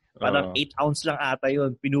 Parang 8 ounce lang ata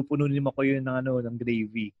yun. Pinupuno ni Makoy yun ng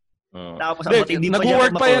gravy. Tapos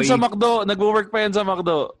nag-work pa yan sa McDo. Nag-work pa yan.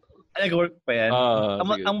 Nag-work pa yan.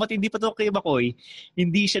 Ang matindi pa to kay Makoy,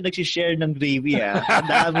 hindi siya nag-share ng gravy. Ang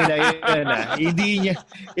dami na yun.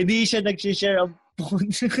 Hindi siya nag-share ang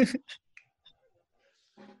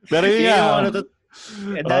Pero yun nga.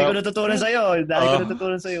 Dahil ko natutunan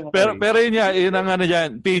sa'yo. Pero yun nga, yun ang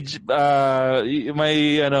dyan. Page,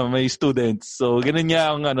 may students. So, ganun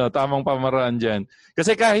nga ang tamang pamaraan dyan.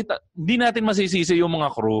 Kasi kahit, hindi natin masisisi yung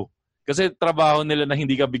mga crew. Kasi trabaho nila na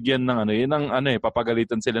hindi ka bigyan ng yun ang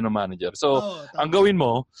papagalitan sila ng manager. So, ang gawin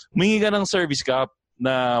mo, humingi ka ng service cup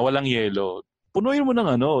na walang yelo. Punuin mo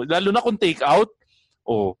ng lalo na kung take out,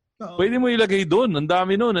 pwede mo ilagay doon. Ang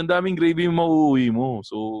dami nun. Ang daming gravy yung mauuwi mo.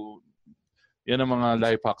 So, yan ang mga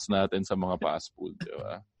life hacks natin sa mga fast food.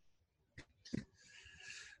 Diba?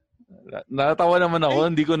 Natawa naman ako.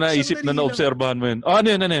 Hindi ko naisip na naobserbahan mo yun. Ano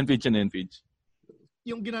yun, Pidge?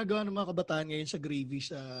 Yung ginagawa ng mga kabataan ngayon sa gravy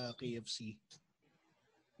sa KFC.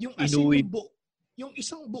 Yung yung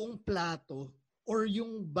isang buong plato or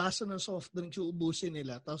yung baso ng soft drink ubusin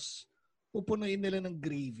nila tapos pupunuin nila ng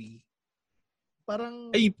gravy. Parang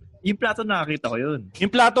yung plato nakakita ko yun. Yung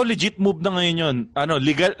plato legit move na ngayon yun.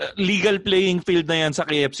 Legal playing field na yan sa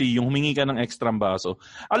KFC, yung humingi ka ng extra baso.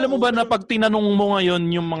 Alam mo ba na pag tinanong mo ngayon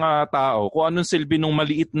yung mga tao kung anong silbi nung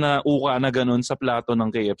maliit na uka na ganun sa plato ng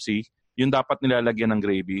KFC, yung dapat nilalagyan ng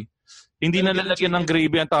gravy. Hindi na lalagyan ng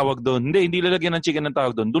gravy ang tawag doon. Hindi lalagyan ng chicken ang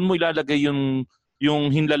tawag doon. Doon mo ilalagay yung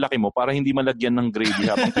hinlalaki mo para hindi malagyan ng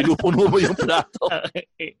gravy habang pinupuno mo yung plato.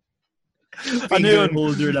 Ano yun?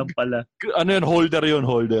 Holder lang pala. Ano yun? Holder.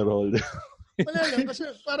 Wala lang. Kasi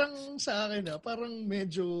parang sa akin parang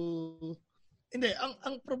medyo... Hindi,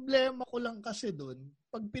 ang problema ko lang kasi doon,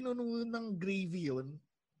 pag pinuno ng gravy yun,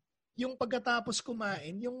 yung pagkatapos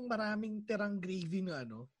kumain, yung maraming tirang gravy na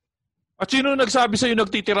At sino nagsabi sa'yo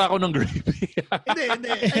nagtitira ako ng gravy?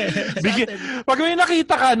 Hindi. Pag may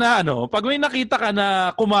nakita ka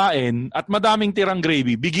na kumain at madaming tirang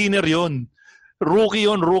gravy, beginner yon. Rookie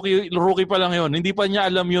pa lang yon. Hindi pa niya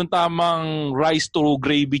alam yung tamang rice to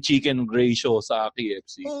gravy chicken ratio sa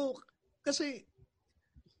KFC. Kasi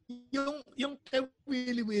yung kay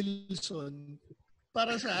Willie Wilson,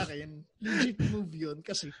 para sa akin, legit move yun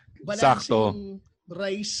kasi balance yung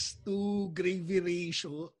rice to gravy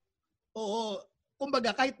ratio.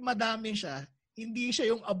 Kumbaga kahit madami siya, hindi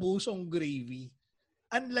siya yung abusong gravy.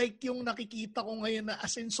 Unlike yung nakikita ko ngayon na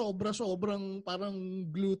as in sobrang parang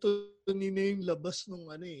gluttony na yung labas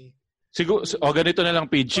nung Siguro, ganito na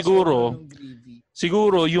lang, Pidge.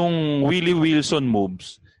 Siguro yung Willie Wilson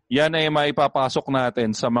moves, yan ay maipapasok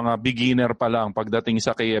natin sa mga beginner pa lang pagdating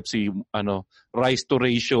sa KFC, rice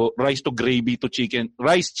to gravy to chicken,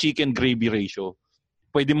 rice chicken gravy ratio.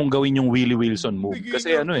 Pwede mong gawin yung Willie Wilson move.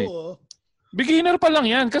 Kasi Beginner pa lang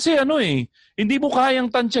yan. Kasi hindi mo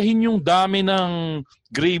kayang tansyahin yung dami ng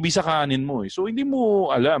gravy sa kanin mo. So, hindi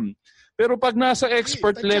mo alam. Pero pag nasa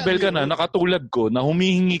expert level ka na, nakatulad ko, na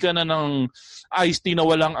humihingi ka na ng iced tea na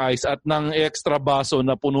walang ice at ng extra baso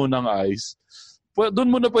na puno ng ice,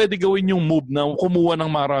 doon mo na pwede gawin yung move na kumuha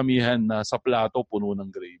ng maramihan na sa plato puno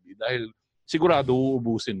ng gravy. Dahil sigurado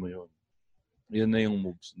uubusin mo yun. Yan na yung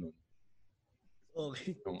moves nun.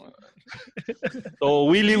 Okay.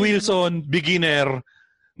 So, Willie Wilson, beginner.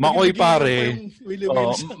 Makoy pare.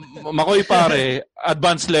 Makoy pare,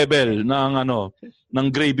 advanced level ng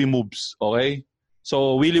gravy moves. Okay?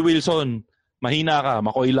 So, Willie Wilson, mahina ka.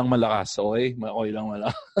 Makoy lang malakas. Okay? Makoy lang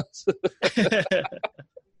malakas.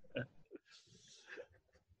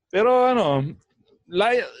 Pero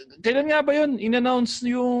kailan nga ba yun? In-announce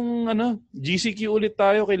yung GCQ ulit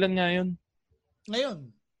tayo. Kailan nga yun?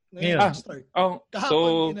 Ngayon start.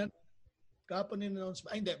 Kahapon in-announce.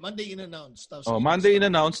 Hindi, Monday in-announce. Monday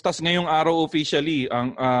in-announce. Tapos ngayong araw officially,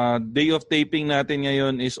 ang day of taping natin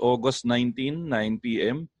ngayon is August 19, 9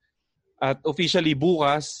 p.m. At officially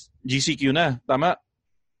bukas, GCQ na. Tama?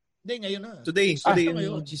 Hindi, ngayon na. Today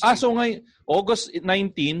yung GCQ. So ngayon, August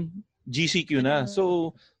 19, GCQ na.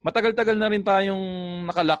 So, matagal-tagal na rin tayong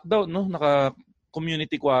naka-lockdown, no?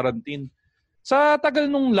 Naka-community quarantine. Sa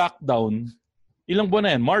tagal nung lockdown, ilang buwan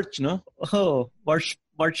na yan? March, no? March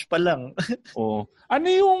pa lang. Ano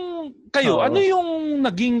yung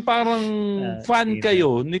naging parang fan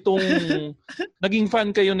kayo naging fan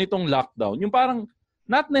kayo nitong lockdown? Yung parang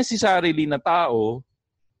not necessarily na tao,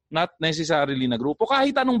 not necessarily na grupo,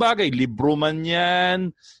 kahit anong bagay, libro man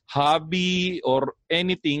yan, hobby, or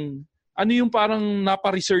anything, ano yung parang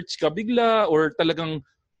napa-research ka bigla or talagang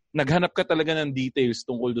naghanap ka talaga ng details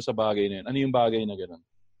tungkol do sa bagay na yun? Ano yung bagay na gano'n?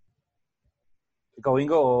 Ikaw,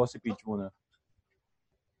 Ingo, o si Peach muna?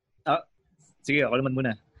 Sige, ako naman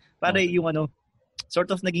muna. Pare, yung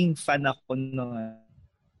sort of naging fan ako ng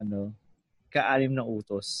Ka-anim na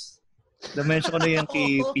Utos. Na-mention ko na yan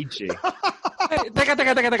kay Peach eh. Teka.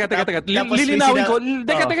 Lilinawin ko.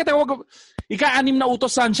 Teka. Ika-6 na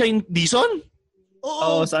Utos, Sunshine Dizon?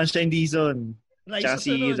 Oo, Sunshine Dizon. Tsaka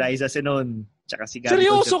si Raisa Senon. Tsaka si Gary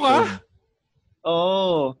Seryoso ka?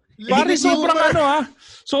 Oo. Pare,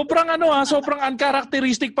 sobrang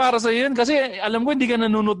uncharacteristic para sa yun. Kasi alam ko hindi ka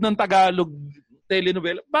nanonood ng Tagalog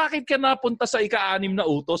telenovela. Bakit ka napunta sa Ika-6 na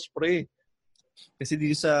Utos, pre? Kasi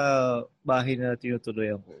dito sa bahay na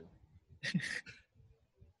tinutuloyan ko.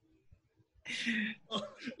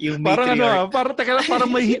 Yung parang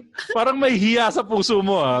parang may hiya sa puso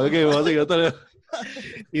mo ah. Okay, sige talaga.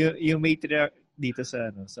 yung matriarch dito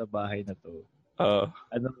sa bahay na to.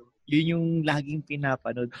 Yun yung laging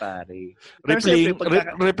pinapanood, pare.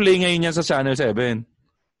 Replay ngayon yan sa Channel 7.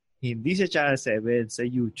 Hindi sa Channel 7, sa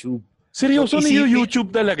YouTube. Seryoso na yung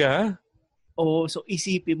YouTube talaga? Oo, so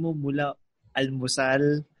isipin mo mula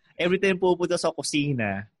almusal, every time pupunta sa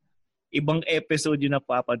kusina, ibang episode yung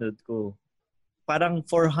napapanood ko. Parang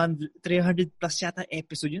 300 plus yata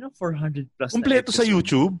episode yun, 400 plus. Kompleto sa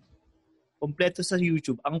YouTube? Kompleto sa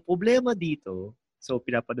YouTube. Ang problema dito, so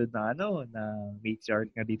pinapanood na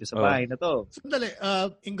matriarch nga dito sa bahay na to. Sandali,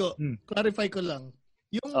 Ingo, clarify ko lang.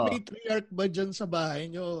 Yung matriarch ba dyan sa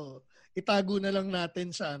bahay nyo, itago na lang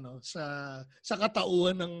natin sa sa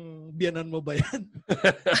katauhan ng biyanan mo ba yan?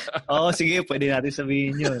 Oo, sige, pwede natin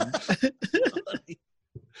sabihin yun.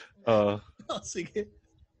 Sige.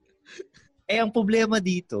 Ang problema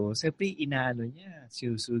dito, siyempre inaano niya,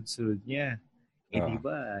 sinusunod niya. Di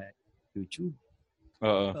ba, YouTube.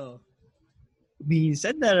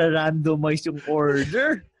 Minsan nara-randomize yung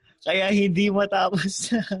order. Kaya hindi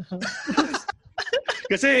matapos na.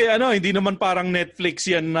 Kasi hindi naman parang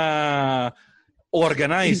Netflix yan na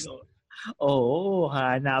organized. Oo,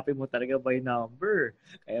 hanapin mo talaga by number.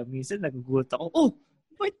 Kaya minsan nagugulat ako,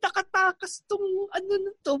 may takatakas tong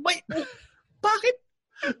na to. Bakit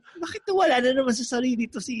wala na naman sa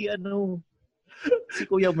sarili to si si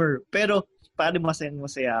Kuya Mer. Pero parang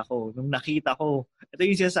masaya ako nung nakita ko. Ito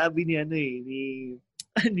yung sinasabi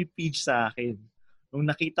ni Peach sa akin. Nung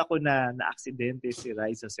nakita ko na aksidente si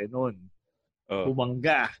Raisa Senon.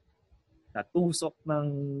 Bumangga. Natusok ng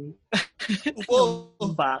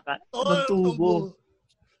baka. Ng tubo.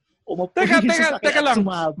 Teka lang.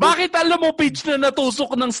 Sumabot. Bakit alam mo, Peach, na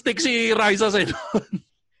natusok ng stick si Raisa Senon?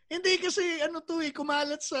 Hindi kasi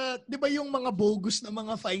kumalat sa, 'di ba yung mga bogus na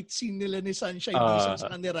mga fight scene nila ni Sunshine Dizon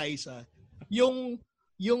sa ni Raisa. Yung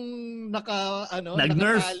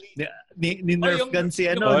nag-nerf ni nerf gun si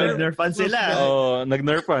nag-nerfan sila.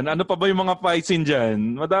 Nag-nerfan. Ano pa ba yung mga fight scene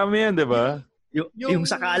diyan? Madami yan, 'di ba? Yung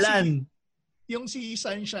sakalan. Yung si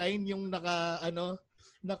Sunshine yung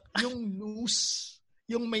yung noose,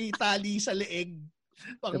 Yung may tali sa leeg.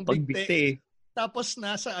 Pagbigte. Tapos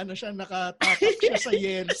nasa siya, nakatapak siya sa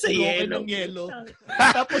yelo. Sa yelo. Ng yelo.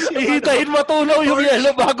 Tapos yung Ihintayin matunaw yung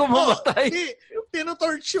yelo bago mamatay.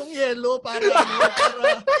 Tinotorch yung yelo para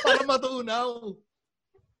matunaw.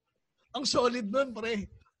 Ang solid nun, pre.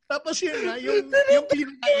 Tapos yun nga, yung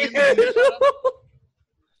pinaka-ending.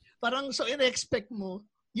 Parang so in-expect mo,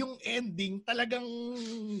 yung ending talagang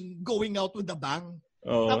going out with a bang.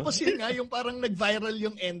 Tapos yun nga, yung parang nag-viral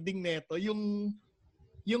yung ending neto.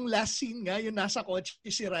 Yung last scene nga, yung nasa kotse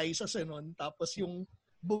si Raisa nun, tapos yung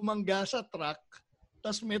bumangga sa truck,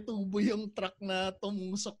 tapos may tubo yung truck na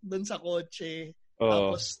tumusok dun sa kotse,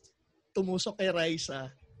 tapos tumusok kay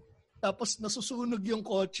Raisa, tapos nasusunog yung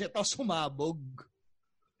kotse, tapos humabog.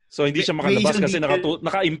 So hindi siya makalabas kasi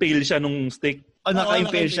naka-impale siya nung stick.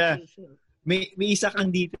 Naka-impale siya. May isa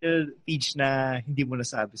kang detail, Peach, na hindi mo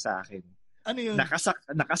nasabi sa akin. Ano yun?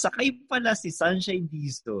 Nakasakay pala si Sunshine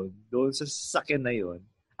Dizon doon sa sasakyan na yun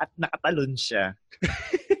at nakatalon siya.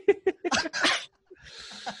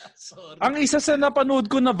 Sorry. Ang isa sa napanood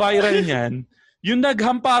ko na viral niyan, yung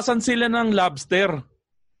naghampasan sila ng lobster.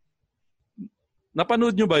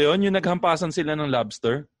 Napanood nyo ba yon? Yung naghampasan sila ng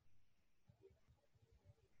lobster?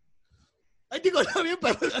 Ay, di ko alam yun.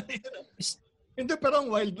 Hindi, pero ang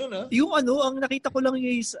wild nun, ha? Yung ang nakita ko lang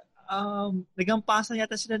is, naghampasan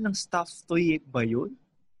yata sila ng stuffed toy ba yun?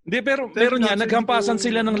 Hindi, pero meron niya, naghampasan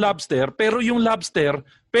sila ng lobster, pero yung lobster,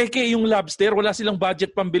 peke yung lobster, wala silang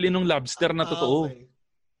budget pambili ng lobster na totoo. Okay.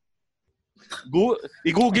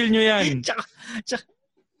 I-google nyo yan.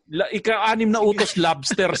 Ika-6 na utos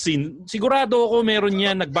lobster scene. Sigurado ako meron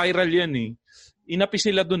yan, nag-viral yan eh. Inapi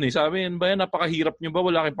sila dun eh. Sabi, ba yan, napakahirap nyo ba?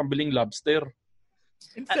 Wala kayong pambiling lobster.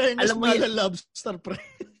 In fairness, lobster, pre.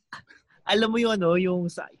 Alam mo yun, yung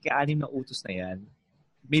sa ika-6 na utos na yan,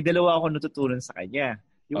 may dalawa ako natutunan sa kanya.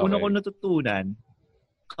 Yung una ko natutunan,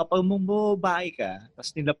 kapag babae ka,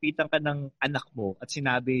 tapos nilapitan ka ng anak mo at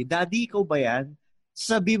sinabi, Daddy, ikaw ba yan?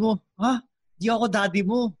 Sabi mo, di ako daddy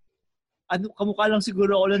mo. Kamukha lang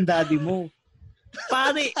siguro ako ng daddy mo.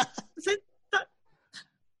 Pare,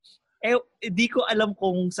 di ko alam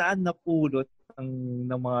kung saan napulot ng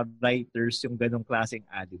mga writers yung ganong klaseng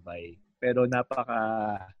alibay. Pero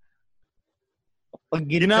pag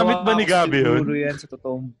ginamit ba ni Gabi yun? Siguro yan sa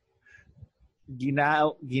totoong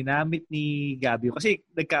ginamit ni Gabi. Kasi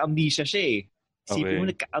nagka-amnesia siya eh. Isipin mo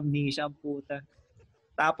nagka-amnesia ang puta.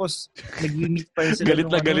 Tapos, nag-meet pa rin sila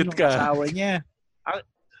galit nung ka. asawa niya.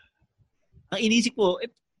 Ang inisip ko,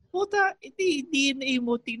 puta, DNA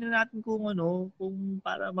mo, tingnan natin kung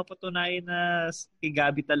para mapatunayan na si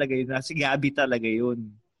Gabi talaga yun.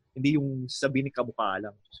 Hindi yung sabihin ni kamukha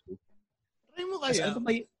lang. Try mo kaya?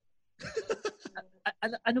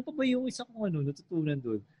 Ano pa ba yung isa kong natutunan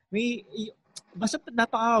doon? Basta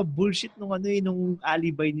napaka-bullshit nung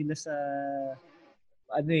alibay nila sa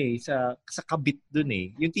sa kabit doon eh.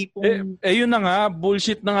 Yung tipong yun na nga,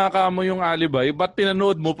 bullshit na nga kamo yung alibay. Ba't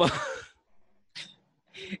pinanood mo pa?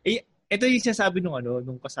 Ito yung sinasabi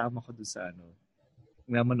nung kasama ko doon sa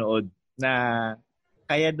na manood na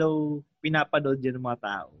kaya daw pinapanood yan ng mga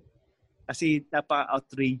tao. Kasi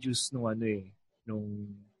napaka-outrageous nung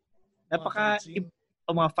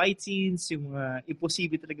mga fight scenes, yung mga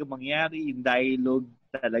imposible talaga mangyari, yung dialogue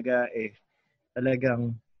talaga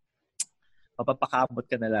talagang mapapakamot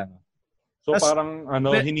ka na lang. So parang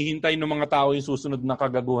hinihintay ng mga tao yung susunod na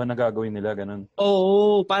kagaguhan na gagawin nila, ganun.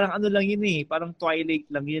 Oo, parang lang yun eh. Parang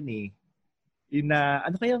Twilight lang yun eh. Yun na,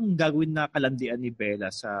 kayang gagawin na kalandian ni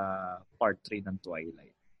Bella sa part 3 ng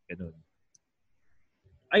Twilight? Ganun.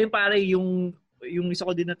 Ayun pare, yung isa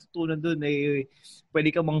ko din natutunan doon pwede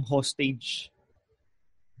ka mang hostage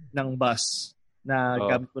ng bus na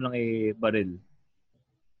gamit mo lang baril.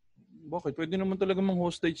 Bakit? Pwede naman talaga mang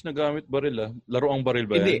hostage na gamit baril Laro ang baril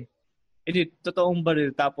ba yan? Hindi, totoong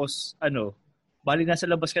baril. Tapos, bali nasa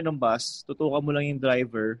labas ka ng bus, tutukan mo lang yung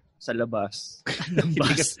driver sa labas ng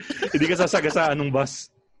bus. Hindi ka sasagasaan ng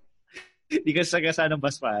bus. Hindi ka sasagasaan ng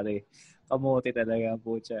bus, pare. Kamote talaga ang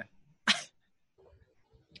putya.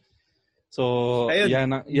 So,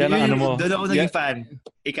 ayun, yan ang mo. Doon ako naging fan.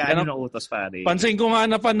 Ika-6 na utos, pare. Pansin ko nga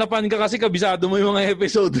na fan ka kasi kabisado mo yung mga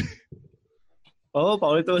episode. Oo,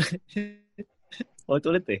 paulit-ulit.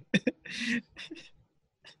 Paulit-ulit eh.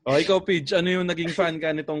 Ikaw, Pidge, ano yung naging fan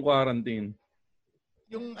ka nitong quarantine?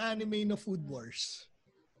 Yung anime na Food Wars.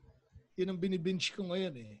 Yun ang binibinge ko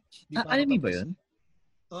ngayon eh. Anime ba yun?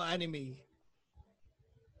 Anime.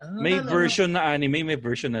 May version na anime, may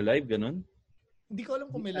version na live, ganun? Hindi ko alam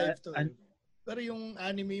kung may live to. Pero yung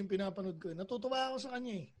anime yung pinapanood ko, natutuwa ako sa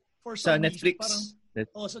kanya eh. Sa Netflix? Parang,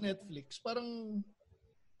 sa Netflix. Parang,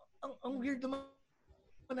 ang weird naman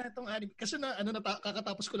na itong anime. Kasi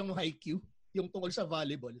kakatapos ko lang ng Haikyuu, yung tungkol sa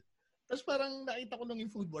volleyball. Tapos parang nakita ko lang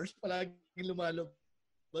yung Food Wars, palaging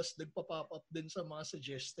lumalabas, nagpa-pop up din sa mga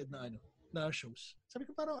suggested na shows. Sabi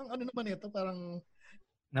ko parang ang naman ito, parang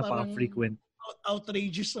napaka-frequent.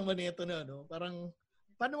 Outrageous naman ito na parang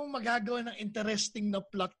paano mo magagawa ng interesting na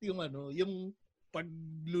plot yung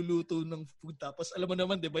pagluluto ng food. Tapos alam mo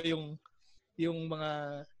naman 'di ba yung mga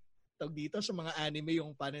tawag dito sa mga anime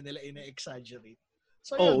yung paano nila ina-exaggerate.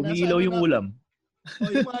 So umiilaw yung ulam.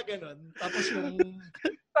 Yung mga ganun. Tapos yung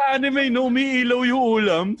sa anime, umiilaw yung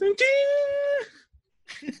ulam.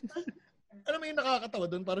 Alam mo yung nakakatawa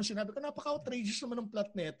doon? Parang sinabi ko, napaka-outrageous naman ng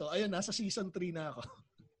plot nito. Ayun, nasa season 3 na ako.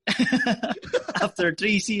 After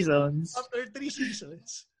 3 seasons. After 3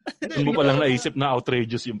 seasons. Hindi mo palang naisip na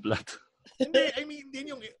outrageous yung plot. Hindi, I mean,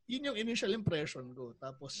 yun yung initial impression ko.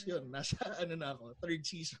 Tapos yun, nasa na ako, 3rd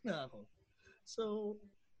season na ako. So,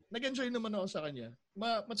 nag-enjoy naman ako sa kanya.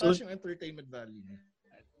 Mataas yung entertainment value niya.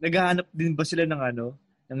 Naghahanap din ba sila ng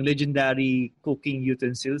legendary cooking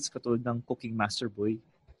utensils katulad ng Cooking Master Boy?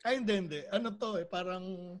 Ay, hindi.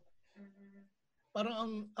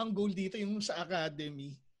 Parang ang goal dito yung sa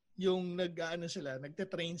academy, yung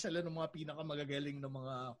nagte-train sila ng mga pinakamagagaling na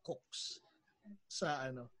mga cooks sa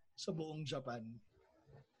buong Japan.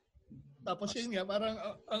 Tapos yun nga, parang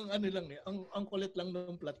ang kulit lang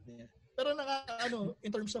ng plot niya. Pero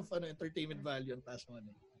in terms of entertainment value, ang taas naman.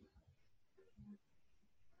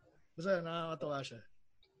 Basta nakakatawa siya.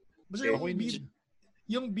 Basta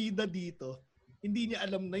yung bida dito, hindi niya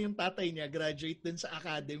alam na yung tatay niya graduate din sa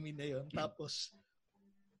academy na yon. Tapos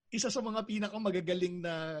isa sa mga pinakamagagaling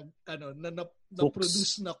na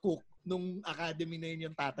produce na cook nung academy na yun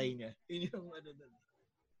yung tatay niya. Yun yung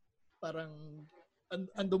parang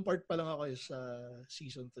andong part pa lang ako sa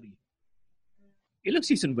season 3. Ilang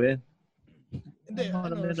season ba yan? Hindi,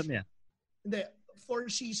 Hindi, 4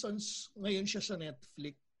 seasons ngayon siya sa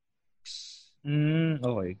Netflix.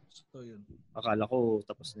 Okay. So yun. Akala ko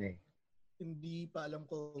tapos na eh. Hindi pa alam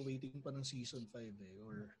ko, waiting pa ng season 5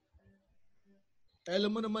 or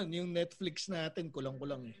alam mo naman yung Netflix natin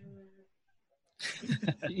kulang-kulang eh.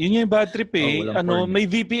 Yun yung bad trip eh. May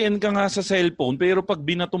VPN ka nga sa cellphone pero pag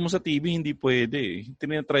binato mo sa TV hindi pwede eh.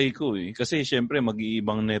 Tinatry ko eh. Kasi syempre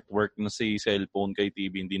mag-iibang network na sa cellphone kay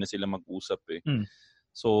TV, hindi na sila mag-usap eh.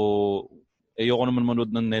 So ayoko naman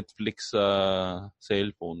manood ng Netflix sa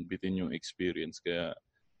cellphone, bitin yung experience kaya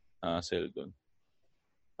cellphone.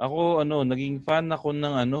 Ako naging fan ako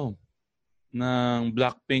ng ng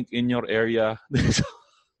Blackpink In Your Area.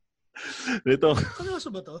 Dito.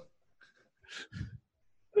 Seryoso ba to?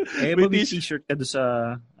 May t-shirt ka doon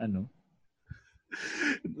sa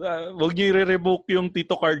Huwag niyo i-revoke yung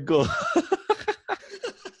Tito card ko.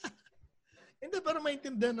 Hindi, pero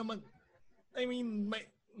maintindihan naman. I mean,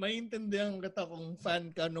 maintindihan kita kung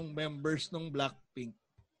fan ka nung members nung Blackpink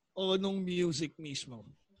o nung music mismo.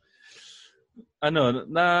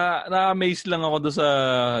 Na-amaze lang ako doon sa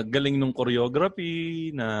galing ng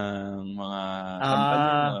choreography ng mga company.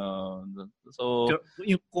 So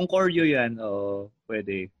kung choreo yan,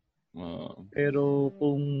 pwede. Pero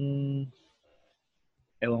kung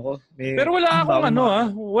ewan ko. Pero wala akong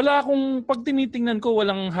wala akong pag tinitingnan ko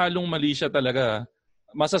walang halong mali siya talaga.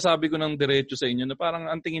 Masasabi ko ng diretso sa inyo na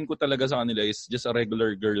parang ang tingin ko talaga sa kanila is just a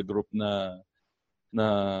regular girl group na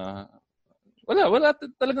wala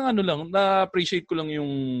talagang lang, na-appreciate ko lang yung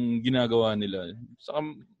ginagawa nila. Saka,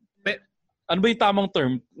 ano ba yung tamang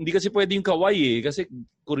term? Hindi kasi pwede yung kawaii eh, kasi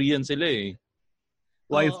Korean sila eh.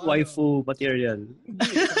 Waifu material.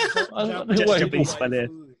 Japanese pala.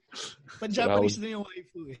 Pan-Japanese na yung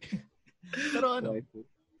waifu eh. Pero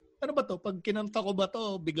ano ba to? Pag kinanta ko ba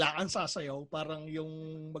to, bigla kang sasayaw, parang yung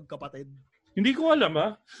magkapatid? Hindi ko alam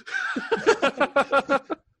ha.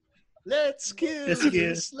 Let's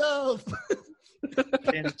kiss love.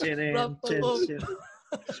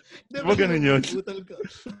 Diba ganun yun?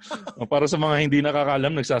 Para sa mga hindi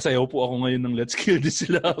nakakalam, nagsasayaw po ako ngayon ng Let's Kill This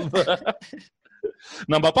Love.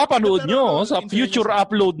 Na mapapanood nyo sa future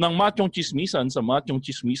upload ng Machong Chismisan sa Machong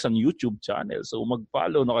Chismisan YouTube channel. So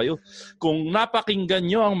mag-follow na kayo. Kung napakinggan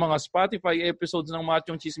nyo ang mga Spotify episodes ng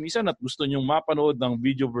Machong Chismisan at gusto nyo mapanood ng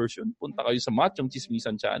video version, punta kayo sa Machong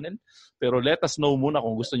Chismisan channel. Pero let us know muna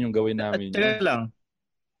kung gusto nyo gawin namin. Teka lang.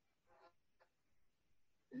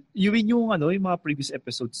 Yung mga previous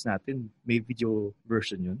episodes natin, may video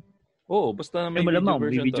version yun? Oo, basta may video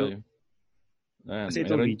version tayo. Kasi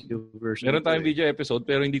ito video version. Meron tayong video episode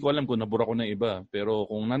pero hindi ko alam kung nabura ko na iba. Pero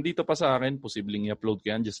kung nandito pa sa akin, posibleng i-upload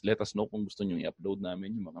ko yan. Just let us know kung gusto nyo i-upload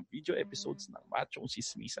namin yung mga video episodes ng Machong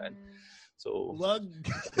Chismisan. So, wag.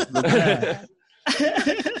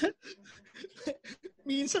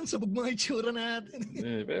 Minsan sabog mga itsura natin.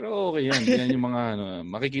 Pero okay yan. Yan yung mga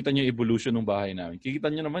makikita nyo yung evolution ng bahay namin. Kikita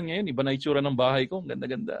nyo naman ngayon, iba na itsura ng bahay ko.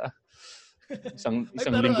 Ganda-ganda. Isang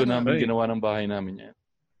linggo namin ginawa ng bahay namin yan.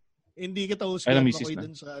 Hindi kita husgahan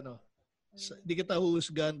dun sa hindi kita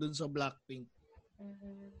husgahan dun sa Blackpink.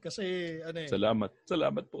 Kasi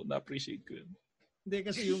Salamat po. Na-appreciate ko yun. Hindi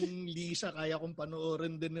kasi yung Lisa kaya kong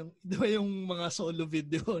panoorin din yung mga solo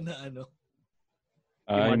video na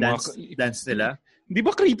yung mga dance nila. Hindi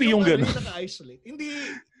ba creepy yung gano'n? Naka-isolate. Hindi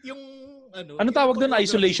yung Ano tawag doon?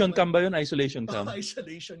 Isolation cam ba yun? Isolation cam?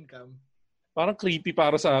 Isolation cam. Parang creepy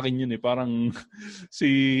para sa akin yun eh. Parang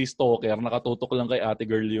si stalker, nakatutok lang kay ate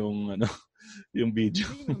girl yung video.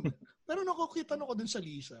 Pero nakukita ko dun sa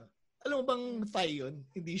Lisa. Alam mo bang Thai yun?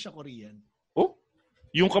 Hindi siya Korean. Oh?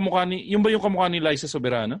 Yung ba yung kamukha ni Liza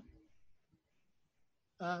Soberano?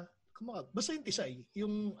 Basta yung Tisay.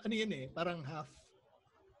 Yung yun eh, parang half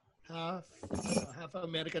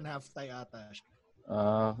American, half Thai ata siya.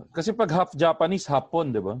 Kasi pag half Japanese,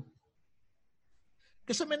 Hapon, di ba?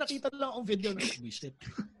 Kasi may nakita lang akong video na visit.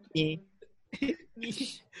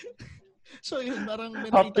 So yun, parang may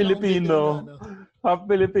half Filipino. Half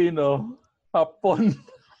Filipino. Hapon.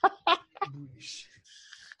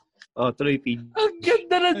 Tuloy pin. Ang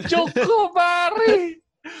ganda ng joke ko, pare!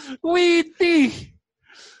 Witty!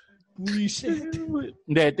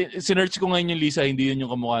 Hindi, sinearch ko ngayon yung Lisa, hindi yun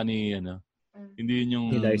yung kamukha ni, hindi yun yung...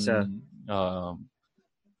 Ni Liza.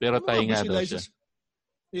 Pero tayo nga daw siya.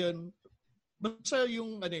 Yun. Basta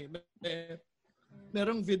yung,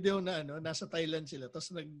 merong video na, nasa Thailand sila, tapos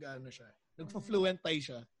nagpa-fluent Thai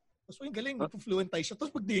siya. Tapos, galing, nagpa-fluent Thai siya.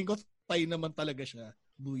 Tapos, pagdihin ko, Thai naman talaga siya.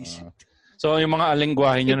 Buisit. So, yung mga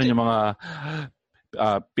alengguwahe nyo nun, yung mga,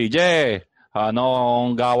 PJ,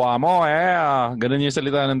 anong gawa mo ganun yung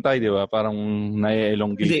salita ng Thai, di ba? Parang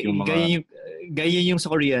nai-elongate yung mga... Ganyan yung sa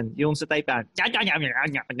Korean. Yung sa Taipan.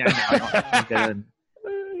 Ganun.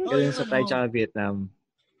 Ganun sa Thai tsaka Vietnam.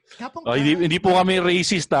 Hindi po kami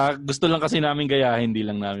racist Gusto lang kasi namin gayahin, hindi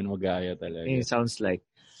lang namin mag-gaya talaga. It sounds like.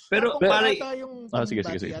 Pero pare yung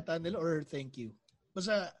sige. yata nila or thank you.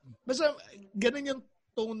 Basta ganun yung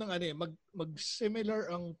tone ng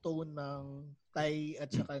mag-similar ang tone ng Thai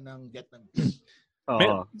at saka ng Vietnamese.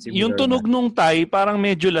 Yung tunog nung Thai parang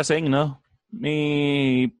medyo laseng, no?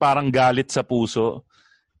 May parang galit sa puso.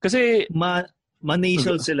 Kasi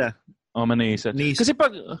manasal sila. Manasal. Kasi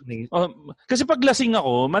pag lasing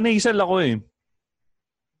ako, manasal ako eh.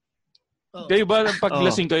 Kayo ba pag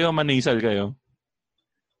lasing kayo, manasal kayo?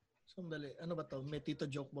 Sandali, ano ba to? May tito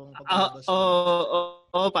joke bang pagkabas?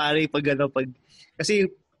 Pare, pag kasi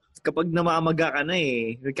kapag namamaga ka na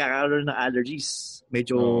nagkakaroon ng allergies.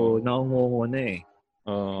 Medyo naungungo na eh.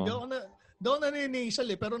 Hindi ako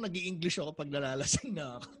naninasal pero nag-i-English ako pag nalalasing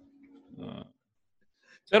na ako.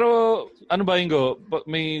 Pero ano ba, Ingo?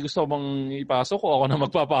 May gusto bang ipasok o ako na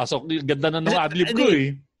magpapasok? Ganda na ng adlib ko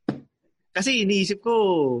eh. Kasi iniisip ko,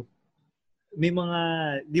 may mga,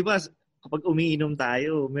 di ba, kapag umiinom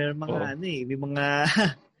tayo, may mga may mga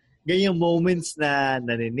ganyang moments na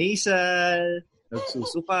naninasal,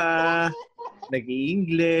 nagsusuka,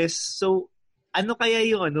 nag-i-English. So, ano kaya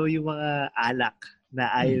yung mga alak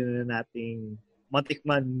na ayaw na nating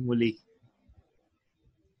matikman muli?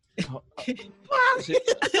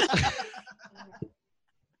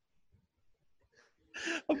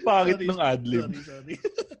 Ang pangit ng adlib. Sorry.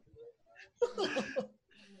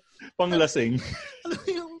 Panglasing. Alam mo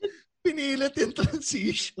yung pinilit yung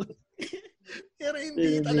transition. Pero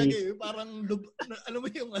hindi talaga parang alam mo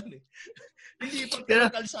yung hindi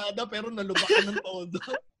pa kalsada pero nalubakan ng todo.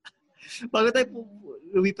 Bago tayo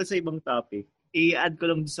lumipat sa ibang topic, i-add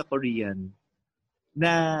ko lang sa Korean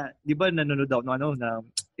na, di ba nanonood ako na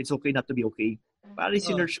It's Okay Not to Be Okay. Para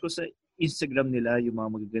sinearch ko sa Instagram nila yung mga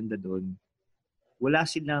magaganda doon. Wala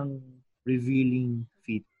silang revealing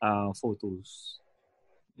photos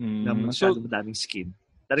na masyadong madaming skin.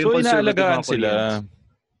 So, inaalagaan sila.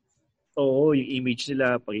 Oo, yung image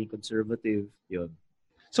nila, pagiging conservative, yun.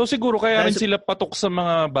 So, siguro kaya rin sila patok sa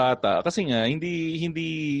mga bata kasi nga,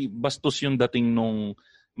 hindi bastos yung dating nung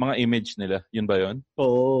mga image nila. Yun ba yun?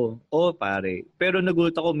 Oo, pare. Pero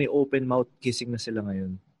nagulat ako, may open mouth kissing na sila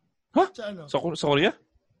ngayon. Ha? Sa Korea?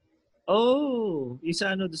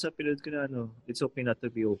 Isa doon sa pinod ko na It's Okay Not to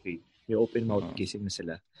Be Okay. May open mouth kissing na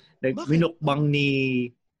sila. Minukbang ni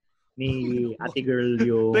ate girl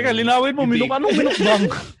yung... Teka, linawin mo, anong minukbang?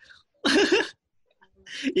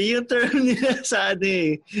 Yung term nila sa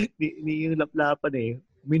yung laplapan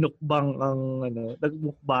minukbang ang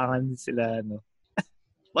nagmukbangan sila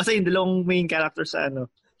Basta yung dalawang main character sa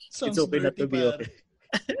It's Okay Not to Be Okay.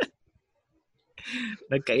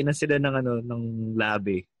 Nagkainan sila ng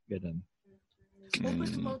labi, ganun.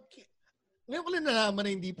 Open mouth ngayon ko lang nalaman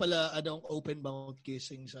na hindi pala open mouth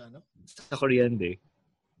kissing sa Sa Korean day.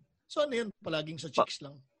 So ano yun? Palaging sa cheeks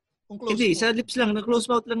lang? Hindi, sa lips lang. Na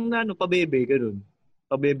close mouth lang na pabebe, ganun.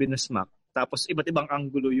 Pabebe na smack. Tapos iba't ibang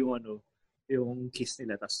angulo yung yung kiss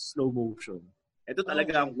nila. Tapos slow motion. Ito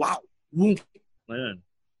talaga wow! Boom! Ganun.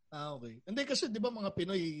 Okay. Hindi kasi di ba mga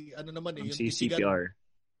Pinoy, naman yung CPR.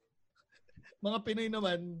 Mga Pinoy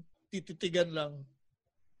naman, tititigan lang.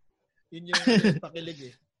 Yun yung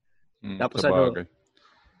pakilig eh. Tapos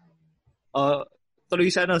tuloy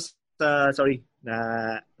sa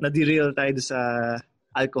na-derail tayo sa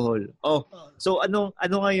alcohol. So ano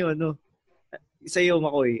ngayon, sa iyo,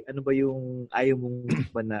 Makoy, ano ba yung ayaw mong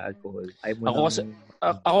tikman na alcohol?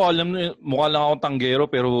 Ako alam mo, mukha lang akong tanggero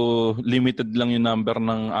pero limited lang yung number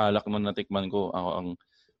ng alak na natikman ko. Ako ang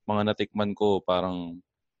mga natikman ko parang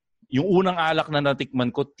yung unang alak na natikman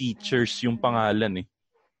ko, Teachers yung pangalan eh.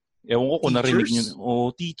 Ewan ko kung narinig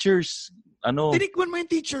nyo. Teachers. Tinikman mo yung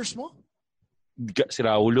Teachers mo? Si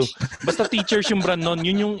Raulo. Basta Teachers yung brand nun.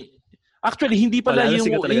 Yun yung... Actually, hindi pala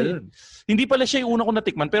hindi pala siya yung unang ko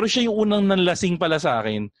natikman, pero siya yung unang nanlasing pala sa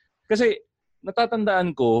akin. Kasi,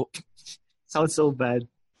 natatandaan ko... Sounds so bad.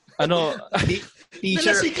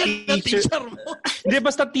 Teacher mo? Hindi,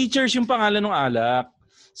 basta Teachers yung pangalan ng alak.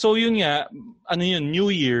 So, yun nga,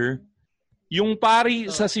 New Year... Yung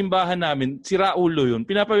pari sa simbahan namin, si Raulo yun,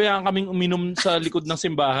 pinapabayaan kaming uminom sa likod ng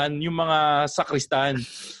simbahan, yung mga sakristan.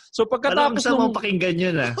 So pagkatapos nung... pakinggan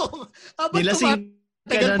yun Nilasing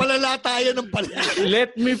tagal palala tayo ng pala.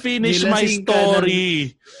 Let me finish my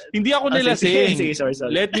story. Hindi ako nilasing. Sige, sorry.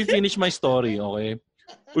 Let me finish my story, okay?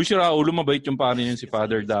 Uy, si Raulo, mabait yung pari niya, si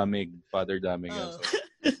Father Damig.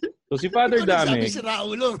 So si Father Damig... Sabi si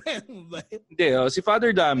Raulo, hindi, si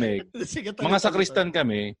Father Damig, mga sakristan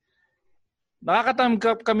kami,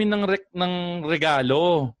 nakakatanggap kami ng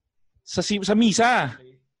regalo sa misa.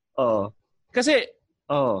 Kasi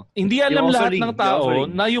hindi alam lahat ng tao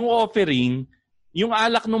na yung offering, yung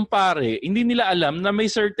alak ng pare, hindi nila alam na may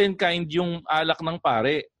certain kind yung alak ng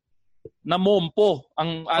pare. Na mompo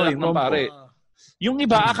ang alak ng pare. Yung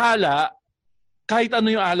iba akala kahit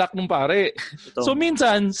ano yung alak ng pare. So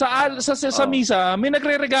minsan sa misa may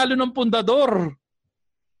nagreregalo ng pundador.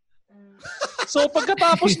 So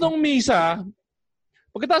pagkatapos ng misa,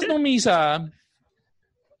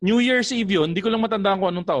 New Year's Eve yun, hindi ko lang matandaan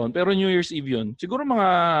kung anong taon, pero New Year's Eve yun. Siguro mga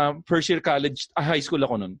first year college, high school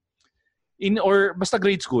ako nun. Or basta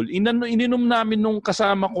grade school, ininom namin nung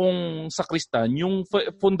kasama kong sakristan, yung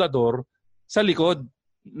fundador sa likod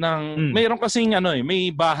ng, mayroon kasing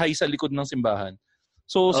may bahay sa likod ng simbahan.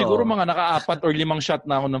 So siguro mga naka-4 or 5 shot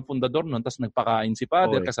na ako ng fundador nun, tapos nagpakain si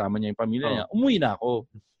Father, kasama niya yung pamilya niya. Umuwi na ako.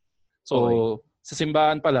 So, sa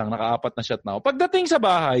simbahan pa lang, naka-4 na shot na ako. Pagdating sa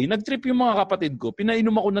bahay, nag-trip yung mga kapatid ko,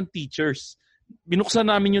 pinainom ako ng Teachers. Binuksan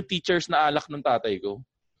namin yung Teachers na alak ng tatay ko.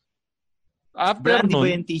 After Brandy ba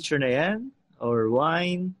yung Teacher na yan? Or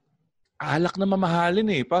wine? Alak na mamahalin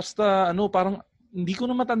eh. Basta, parang, hindi ko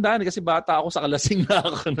na matandaan kasi bata ako, sa kalasing na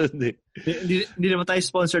ako nun eh. Hindi naman tayo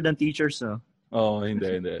sponsored ng Teachers, no?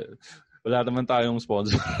 Hindi. Wala naman tayong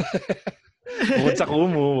sponsor. Bukod sa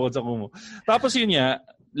Kumu. Tapos yun nga,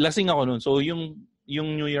 lasing ako nun. So, yung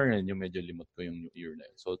New Year na yun, yung medyo limot ko yung New Year na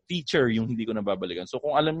yun. So, teacher, yung hindi ko nababalikan. So,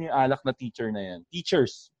 kung alam niyo yung alak na teacher na yan,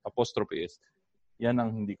 Teachers, apostrophe S, yan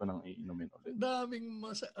ang hindi ko nang iinumin ulit. Daming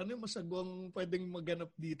masagwang pwedeng maganap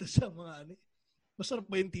dito sa mga Masarap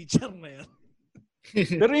ba yung Teacher na yan?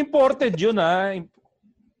 Pero imported yun, ha?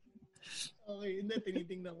 Okay, hindi.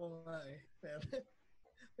 Tinitingnan ko nga eh. Pero,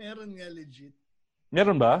 meron nga legit.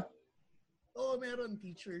 Meron ba? Oo, meron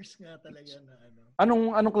Teachers nga talaga na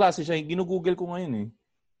Anong klase siya? Ginugoogle ko ngayon eh.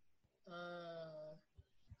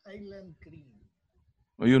 Highland Cream.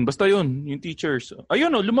 Ayun, basta yun. Yung Teachers.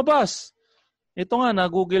 Ayun lumabas. Ito nga,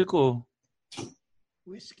 na-google ko.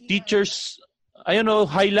 Whiskey Teachers,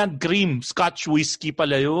 Highland Cream. Scotch whiskey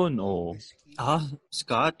pala yun.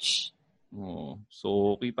 Scotch.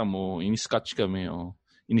 So, kita mo, in-scotch kami.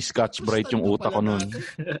 In-scotch bright yung utak ko nun.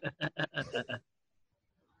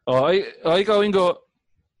 Ikaw, Ingo.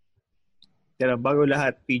 Pero bago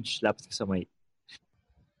lahat, Pidge, lapit ka sa mic.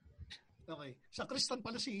 Okay. Sakristan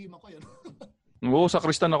pala si Makoy.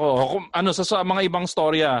 Sakristan ako. Sa mga ibang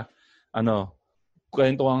storya,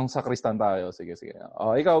 kwento ang sakristan tayo. Sige.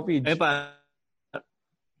 Ikaw, Pidge.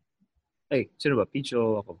 Sino ba? Pidge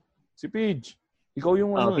o ako? Si Pidge. Ikaw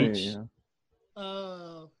yung Pidge.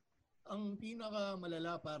 Ang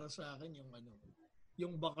pinakamalala para sa akin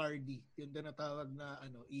yung Bacardi, yung tinatawag na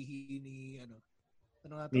ihi ni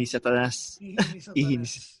ni Satanas. Ihi ni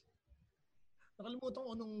Satanas. Nakalimutan ko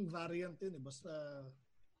anong variant yun eh. Basta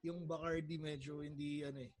yung Bacardi medyo hindi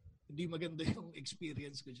Hindi maganda yung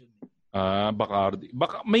experience ko dyan. Bacardi.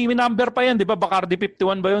 May number pa yan, di ba? Bacardi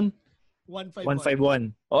 51 ba yun?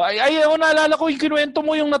 151. Ako naalala ko, yung kinuwento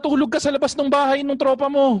mo yung natulog ka sa labas ng bahay ng tropa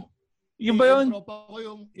mo. Yung ba yun?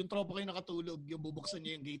 Yung tropa ko yung nakatulog, yung bubuksan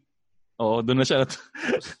niya yung gate. Oo, doon na siya.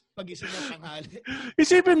 Pag-isip niya tanghali.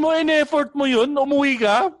 Isipin mo, in-effort mo yun, umuwi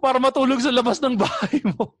ka para matulog sa labas ng bahay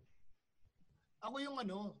mo. Ako yung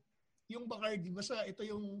yung Bacardi, basta ito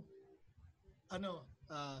yung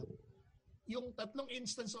yung 3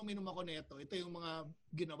 instance na uminom ako nito, ito yung mga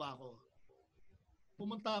ginawa ko.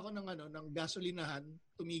 Pumunta ako ng gasolinahan,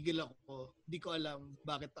 tumigil ako, di ko alam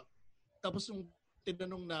bakit. Tapos yung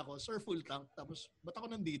tinanong na ako, sir, full tank. Tapos, ba't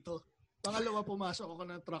ako nandito? Pangalawa, pumasok ako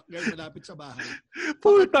ng truck guard malapit sa bahay.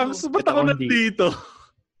 Full tanks, ba't ako nandito?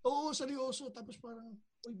 Oo, seryoso. Tapos parang,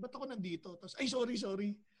 uy, ba't ako nandito? Tapos, ay,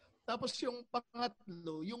 sorry. Tapos yung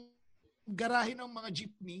pangatlo, yung garahe ng mga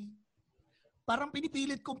jeepney, parang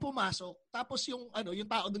pinipilit kong pumasok. Tapos yung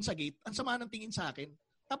tao dun sa gate, ang sama ng tingin sa akin.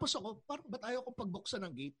 Tapos ako, parang ba't ayaw kong pagbuksan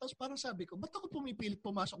ng gate? Tapos parang sabi ko, ba't ako pumipilit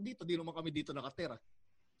pumasok dito? Di naman kami dito nakatira.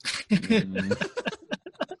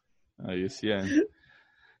 Ayos yan.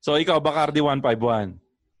 So, ikaw, Bacardi 151.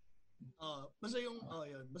 Basta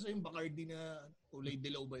yung Bacardi na kulay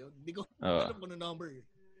dilaw ba yun? Hindi ko alam kung ano number.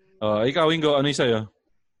 Ikaw, Ingo, ano yung sa'yo?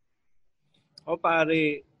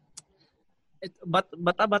 Pare,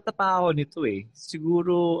 bata-bata pa ako nito eh.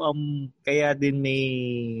 Siguro, kaya din may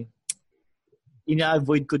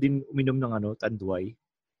ina-avoid ko din uminom ng Tanduay.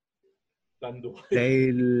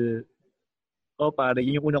 Dahil, pare,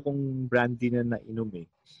 yun yung una kong brandy na nainom eh.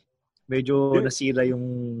 Medyo nasira yung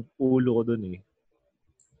ulo ko dun eh.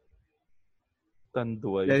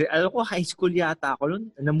 Tanduay. Dahil, alam ko, high school yata ako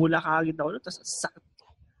nun. Namula kagad ako nun.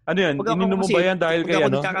 Ano yan? Ininom mo ba yan dahil kay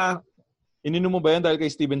Ininom mo ba yan dahil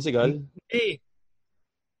kay Steven Seagal?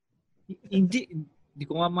 Hindi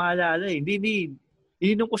ko nga maalala eh. Hindi.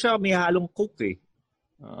 Ininom ko siya, may halong coke eh.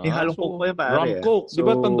 May halong coke ko yan, pare. Rum coke. Di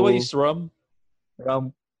ba Tanduay is rum?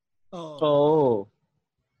 Rum. Oo.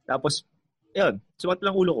 Tapos, yun, sumat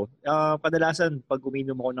lang ulo ko. Kadalasan, pag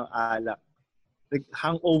uminom ako ng alak,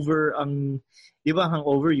 hangover di ba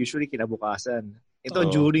hangover usually kinabukasan. Ito,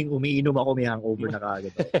 during umiinom ako, may hangover na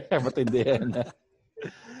kagad. Matindi yan.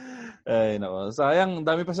 Ay, nako. Sayang,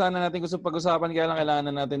 dami pa sana natin gusto pag-usapan, kaya lang kailangan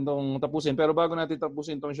na natin itong tapusin. Pero bago natin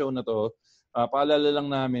tapusin itong show na to, paalala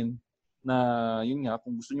lang namin na, yun nga,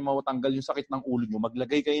 kung gusto nyo matanggal yung sakit ng ulo nyo,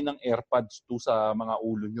 maglagay kayo ng AirPods 2 sa mga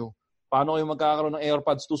ulo nyo. Paano kayo magkakaroon ng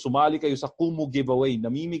AirPods 2? Sumali kayo sa Kumu giveaway.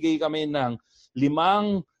 Namimigay kami ng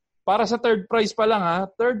 5, para sa third prize pa lang ha.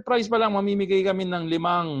 Third prize pa lang, mamimigay kami ng 5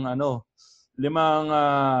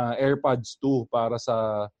 AirPods 2 para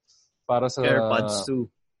sa AirPods 2.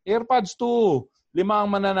 AirPods 2. 5 ang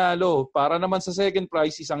mananalo. Para naman sa second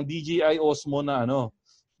prize, isang DJI Osmo na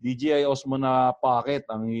DJI Osmo na pocket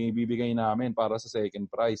ang ibibigay namin para sa second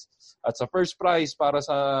prize. At sa first prize, para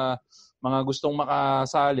sa mga gustong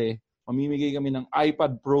makasali, mamimigay kami ng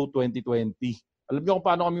iPad Pro 2020. Alam nyo kung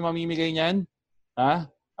paano kami mamimigay niyan? Ha?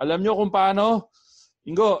 Alam nyo kung paano?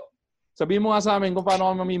 Ingo, sabihin mo nga sa amin kung paano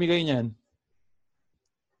kami mamimigay niyan.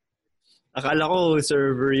 Akala ko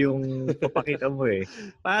server yung papakita mo eh.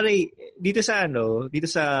 Pare, dito sa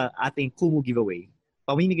ating Kumu giveaway,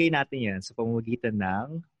 pamimigay natin yan sa pamamagitan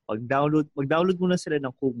ng mag-download muna sila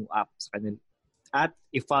ng Kumu app sa kanila at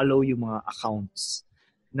i-follow yung mga accounts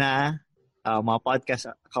na mga podcast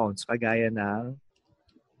accounts kagaya ng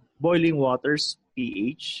Boiling Waters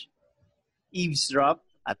PH, Eavesdrop,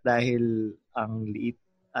 at dahil ang liit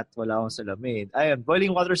at wala akong salamin. Ayun,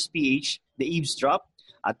 Boiling Waters PH, The Eavesdrop,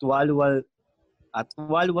 at Walwal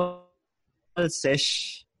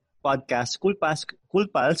Sesh Podcast, Cool Pals,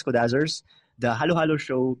 Kodazers, The Halo Halo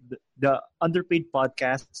Show, The Underpaid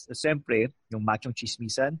Podcast, siyempre, yung Machong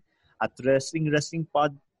Chismisan, at Wrestling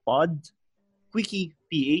Pod, Quickie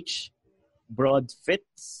PH, Broad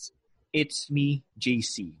Fits, It's Me,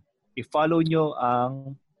 JC. I-follow nyo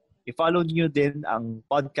din ang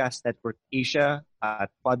Podcast Network Asia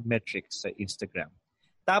at Podmetrics sa Instagram.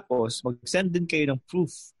 Tapos, mag-send din kayo ng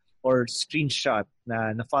proof or screenshot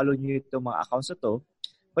na na-follow nyo itong mga accounts na to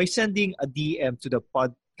by sending a DM to the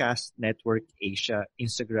Podcast Network Asia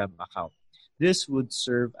Instagram account. This would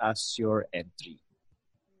serve as your entry.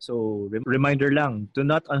 So, reminder lang, do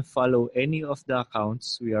not unfollow any of the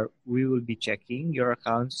accounts. We will be checking. Your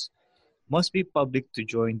accounts must be public to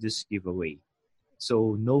join this giveaway.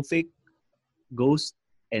 So, no fake, ghost,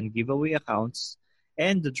 and giveaway accounts.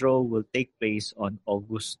 And the draw will take place on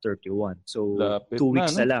August 31. So, lapit 2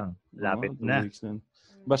 weeks na lang. Lapit na.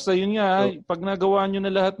 Basta yun nga, pag nagawa nyo na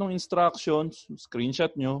lahat ng instructions, screenshot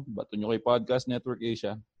nyo, bato nyo kay Podcast Network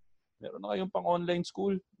Asia. Meron na kayong pang online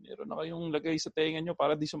school. Meron na kayong lagay sa tenga nyo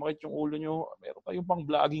para di sumakit yung ulo nyo. Meron kayong pang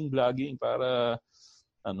vlogging para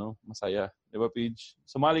masaya. Di ba, Pidge?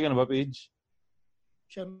 Sumali ka na ba, Pidge?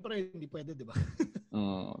 Siyempre, hindi pwede, di ba?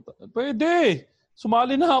 Pwede!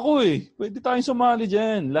 Sumali na ako eh. Pwede tayong sumali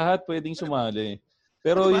dyan. Lahat pwedeng sumali.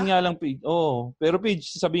 Pero yun nga lang, Pidge. Pero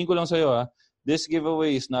Pidge, sabihin ko lang sa'yo this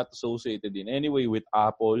giveaway is not associated in any way with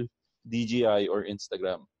Apple, DJI, or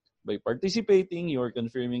Instagram. By participating, you are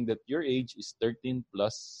confirming that your age is 13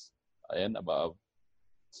 plus and above.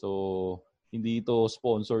 So, hindi ito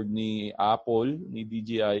sponsored ni Apple, ni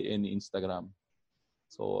DJI, and ni Instagram.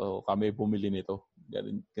 So, kami pumili nito.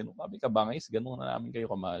 Ganun kami kabangis, ganun na namin kayo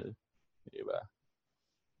kamahal. Diba?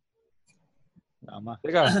 Tama.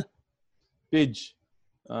 Teka, Pidge,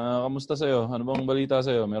 kamusta sa'yo? Ano bang balita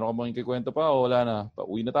sa'yo? Meron ka bang ikikwento pa o wala na?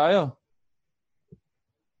 Pauwi na tayo.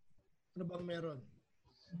 Ano bang meron?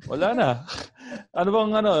 Wala na. Ano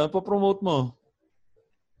bang papromote mo?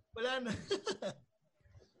 Wala na.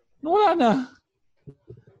 Wala na.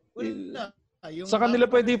 Wala. Sa kanila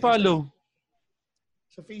pwede follow.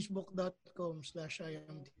 Sa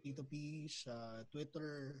facebook.com/IamTitoP, sa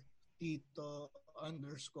Twitter, Tito__P.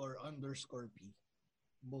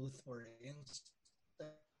 Both for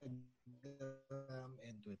Instagram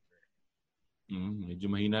and Twitter. Medyo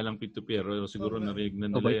mahina lang Pito pero siguro narinig na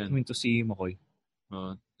nila yan. Mabait to si Makoy.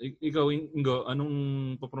 Ikaw, Ingo,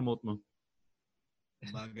 anong papromote mo?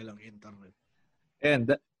 Mabagal ang internet.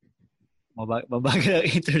 And mabagal ang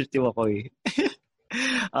internet yung Makoy.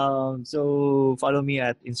 So follow me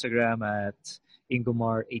at Instagram at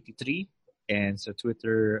Ingomar83 and so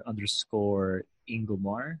Twitter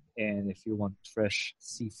 _Ingomar. And if you want fresh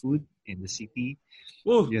seafood in the city,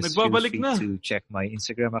 just nagbabalik feel free to check my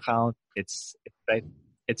Instagram account. It's right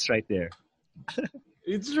there.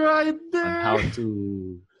 It's right there. On how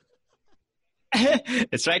to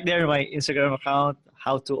it's right there in my Instagram account.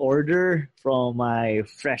 How to order from my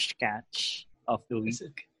fresh catch of the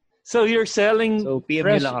week. So you're selling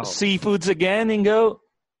fresh seafoods again, Ingo?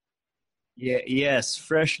 Yeah, yes,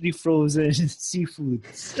 freshly frozen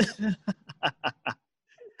seafoods.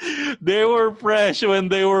 They were fresh when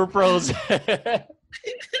they were frozen.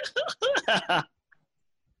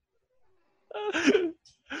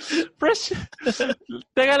 Fresh.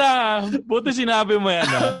 Teka lang, buti sinabi mo yan.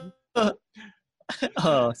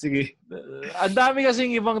 Sige. Ang dami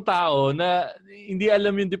kasing ibang tao na hindi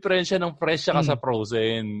alam yung diferensya ng fresh sa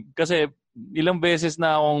frozen. Kasi ilang beses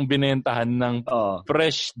na akong binentahan ng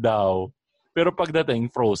fresh daw. Pero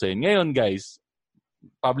pagdating frozen. Ngayon guys,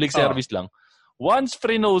 public service lang. Once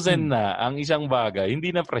frozen na ang isang bagay,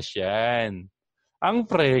 hindi na fresh yan. Ang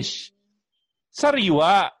fresh,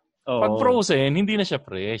 sariwa. Pag frozen, hindi na siya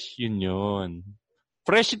fresh. Yun.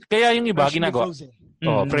 Fresh, kaya yung iba ginagawa.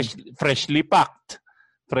 Freshly packed.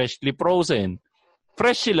 Freshly frozen.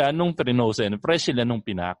 Fresh sila nung frozen. Fresh sila nung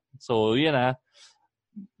pinak. So, yan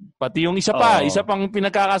Pati yung isa pang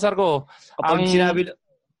pinagkakasar ko. Kapag sinabi...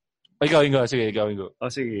 Ikaw. Sige, ikaw.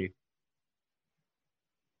 Sige.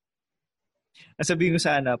 Sabihin ko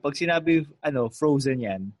sana, pag sinabi frozen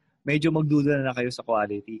yan, medyo magduda na kayo sa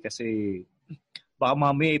quality kasi baka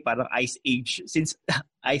mamaya parang ice age. Since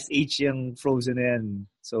ice age yung frozen na yan.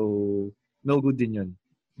 So, no good din yun.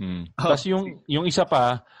 Tapos yung isa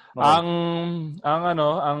pa, ang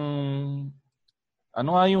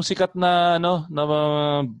yung sikat na na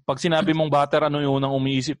pag sinabi mong butter, ano yung unang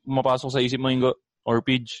mapasok sa isip mo, Ingo? Or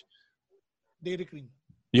Pidge? Dairy cream.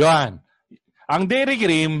 Yan. Ang dairy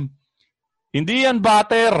cream, hindi yan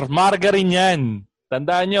butter, margarine yan.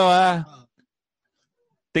 Tandaan nyo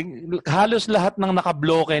halos lahat ng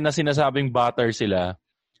nakabloke na sinasabing butter sila,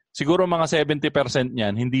 siguro mga 70%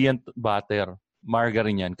 niyan, hindi yan butter,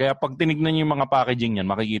 margarine yan. Kaya pag tinignan nyo yung mga packaging yan,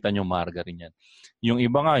 makikita nyo margarine yan. Yung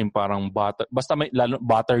iba nga, yung parang butter, basta may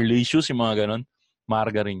butterlicious, yung mga ganon,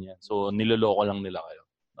 margarine yan. So, niloloko lang nila kayo.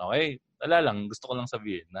 Okay? Wala lang, gusto ko lang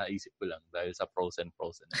sabihin, naisip ko lang dahil sa frozen.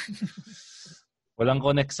 Walang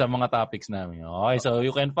connect sa mga topics namin. Okay, so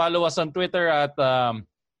you can follow us on Twitter at,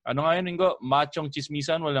 ano nga yun, Ingo? Machong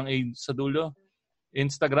Chismisan, walang A sa dulo.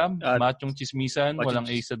 Instagram, Machong Chismisan, walang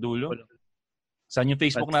A sa dulo. Saan yung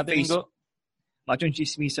Facebook natin, Ingo? Machong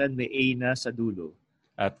Chismisan, may A na sa dulo.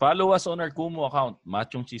 At follow us on our Kumu account,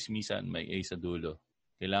 Machong Chismisan, may A sa dulo.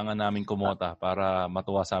 Kailangan namin kumota para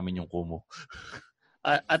matuwa sa amin yung Kumu.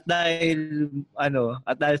 At dahil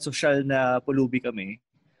social na pulubi kami,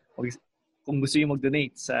 kung gusto niyo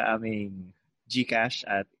mag-donate sa aming GCash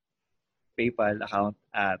at PayPal account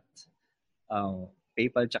at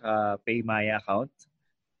PayPal tsaka PayMaya account,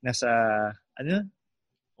 nasa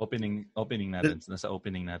opening natin. Nasa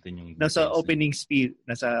opening natin yung details.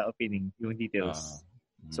 Nasa opening yung details.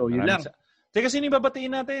 So, yun lang. Teka, sino yung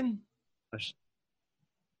babatiin natin?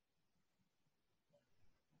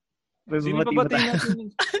 Sino babatiin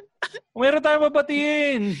natin? Meron tayong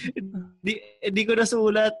babatiin. Hindi ko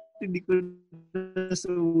nasulat.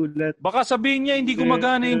 Baka sabihin niya, hindi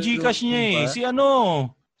gumagana yung Gcash niya eh. Si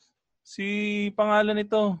ano? Si pangalan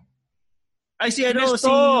nito. Ay, si ano?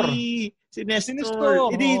 Nestor. Si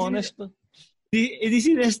Nestor. Nestor. Hindi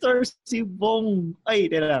si Nestor, si Bong.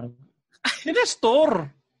 Ay, tira lang. Si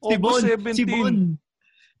Nestor. Si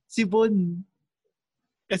Bon.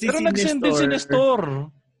 Kasi pero si nag-send din si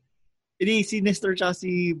Nestor. Hindi, si Nestor tsaka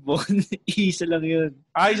si Bon. Isa lang yun.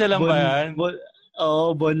 Isa lang ba yan?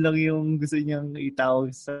 Bon lang yung gusto niyang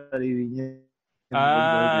itawag sa sarili niya.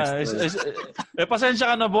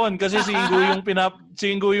 Pasensya ka na, Bon, kasi si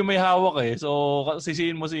Ingo yung may hawak eh. So,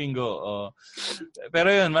 sisihin mo si Ingo.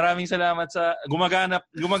 Pero yun, maraming salamat sa gumagana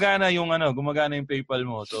yung PayPal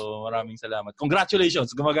mo. So, maraming salamat.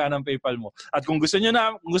 Congratulations, gumagana ang PayPal mo. At kung gusto niyo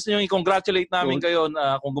i-congratulate namin kayo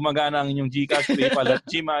kung gumagana ang inyong Gcash, PayPal at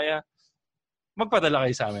Gmaya, magpadala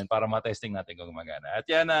kayo sa amin para ma-testing natin kung gumagana. At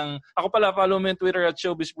yan ako pala, follow me on Twitter at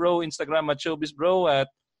ShowbizBro, Instagram at ShowbizBro,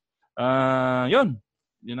 at yun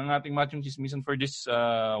ang ating Machong Chismisan for this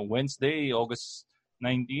Wednesday, August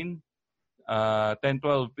 19,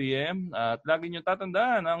 10:12 p.m. At lagi nyo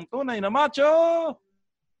tatandaan, ang tunay na macho!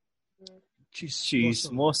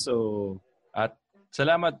 Chismoso. At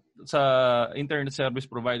salamat sa internet service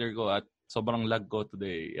provider ko at sobrang lag ko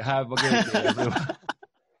today. Have a great day, everyone.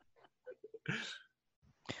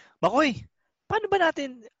 Makoy, paano ba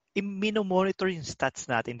natin i-monitor yung stats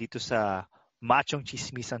natin dito sa Machong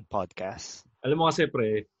Chismisan Podcast? Alam mo kasi,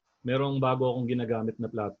 pre, merong bago akong ginagamit na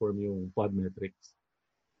platform, yung Podmetrics.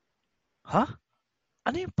 Ha?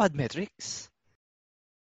 Ano yung Podmetrics?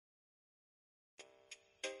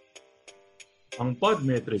 Ang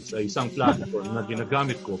Podmetrics ay isang platform na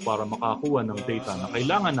ginagamit ko para makakuha ng data na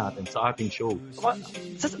kailangan natin sa ating show.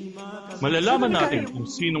 Malalaman natin kung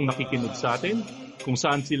sinong nakikinig sa atin, kung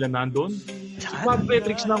saan sila nandun. Si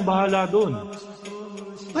Podmetrics na ang bahala doon.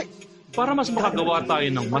 Para mas makagawa tayo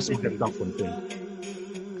ng mas magandang content.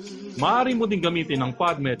 Maaari mo din gamitin ang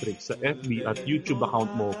Podmetrics sa FB at YouTube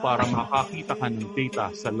account mo para makakita ka ng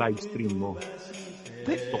data sa live stream mo.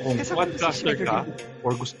 So kung podcaster ka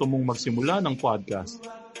or gusto mong magsimula ng podcast,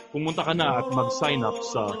 pumunta ka na at mag-sign up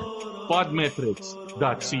sa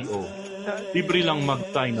podmetrics.co. Libre lang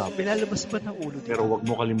mag-sign up. Pinalabas ba ng ulo dito? Pero huwag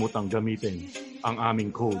mo kalimutang gamitin ang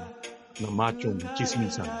aming code na Machong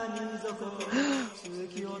Chismisan.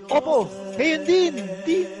 Opo, ngayon din.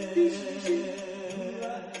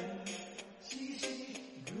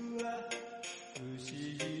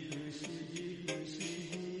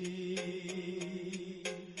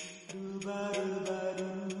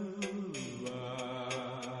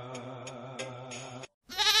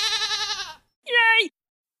 Yay!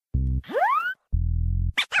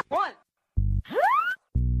 1,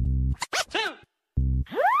 2,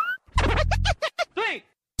 3.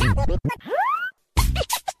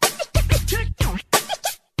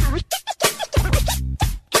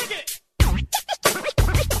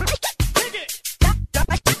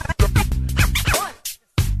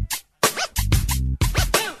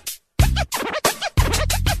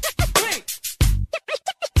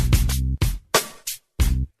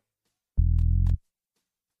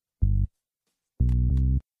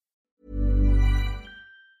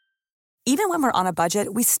 Even when we're on a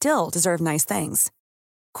budget, we still deserve nice things.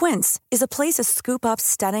 Quince is a place to scoop up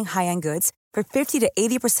stunning high-end goods for 50 to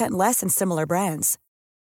 80% less than similar brands.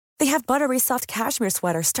 They have buttery soft cashmere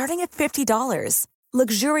sweaters starting at $50,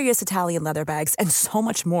 luxurious Italian leather bags, and so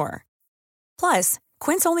much more. Plus,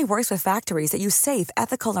 Quince only works with factories that use safe,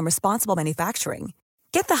 ethical, and responsible manufacturing.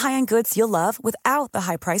 Get the high-end goods you'll love without the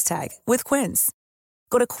high price tag with Quince.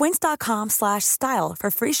 Go to quince.com/style for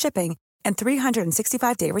free shipping and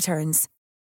 365-day returns.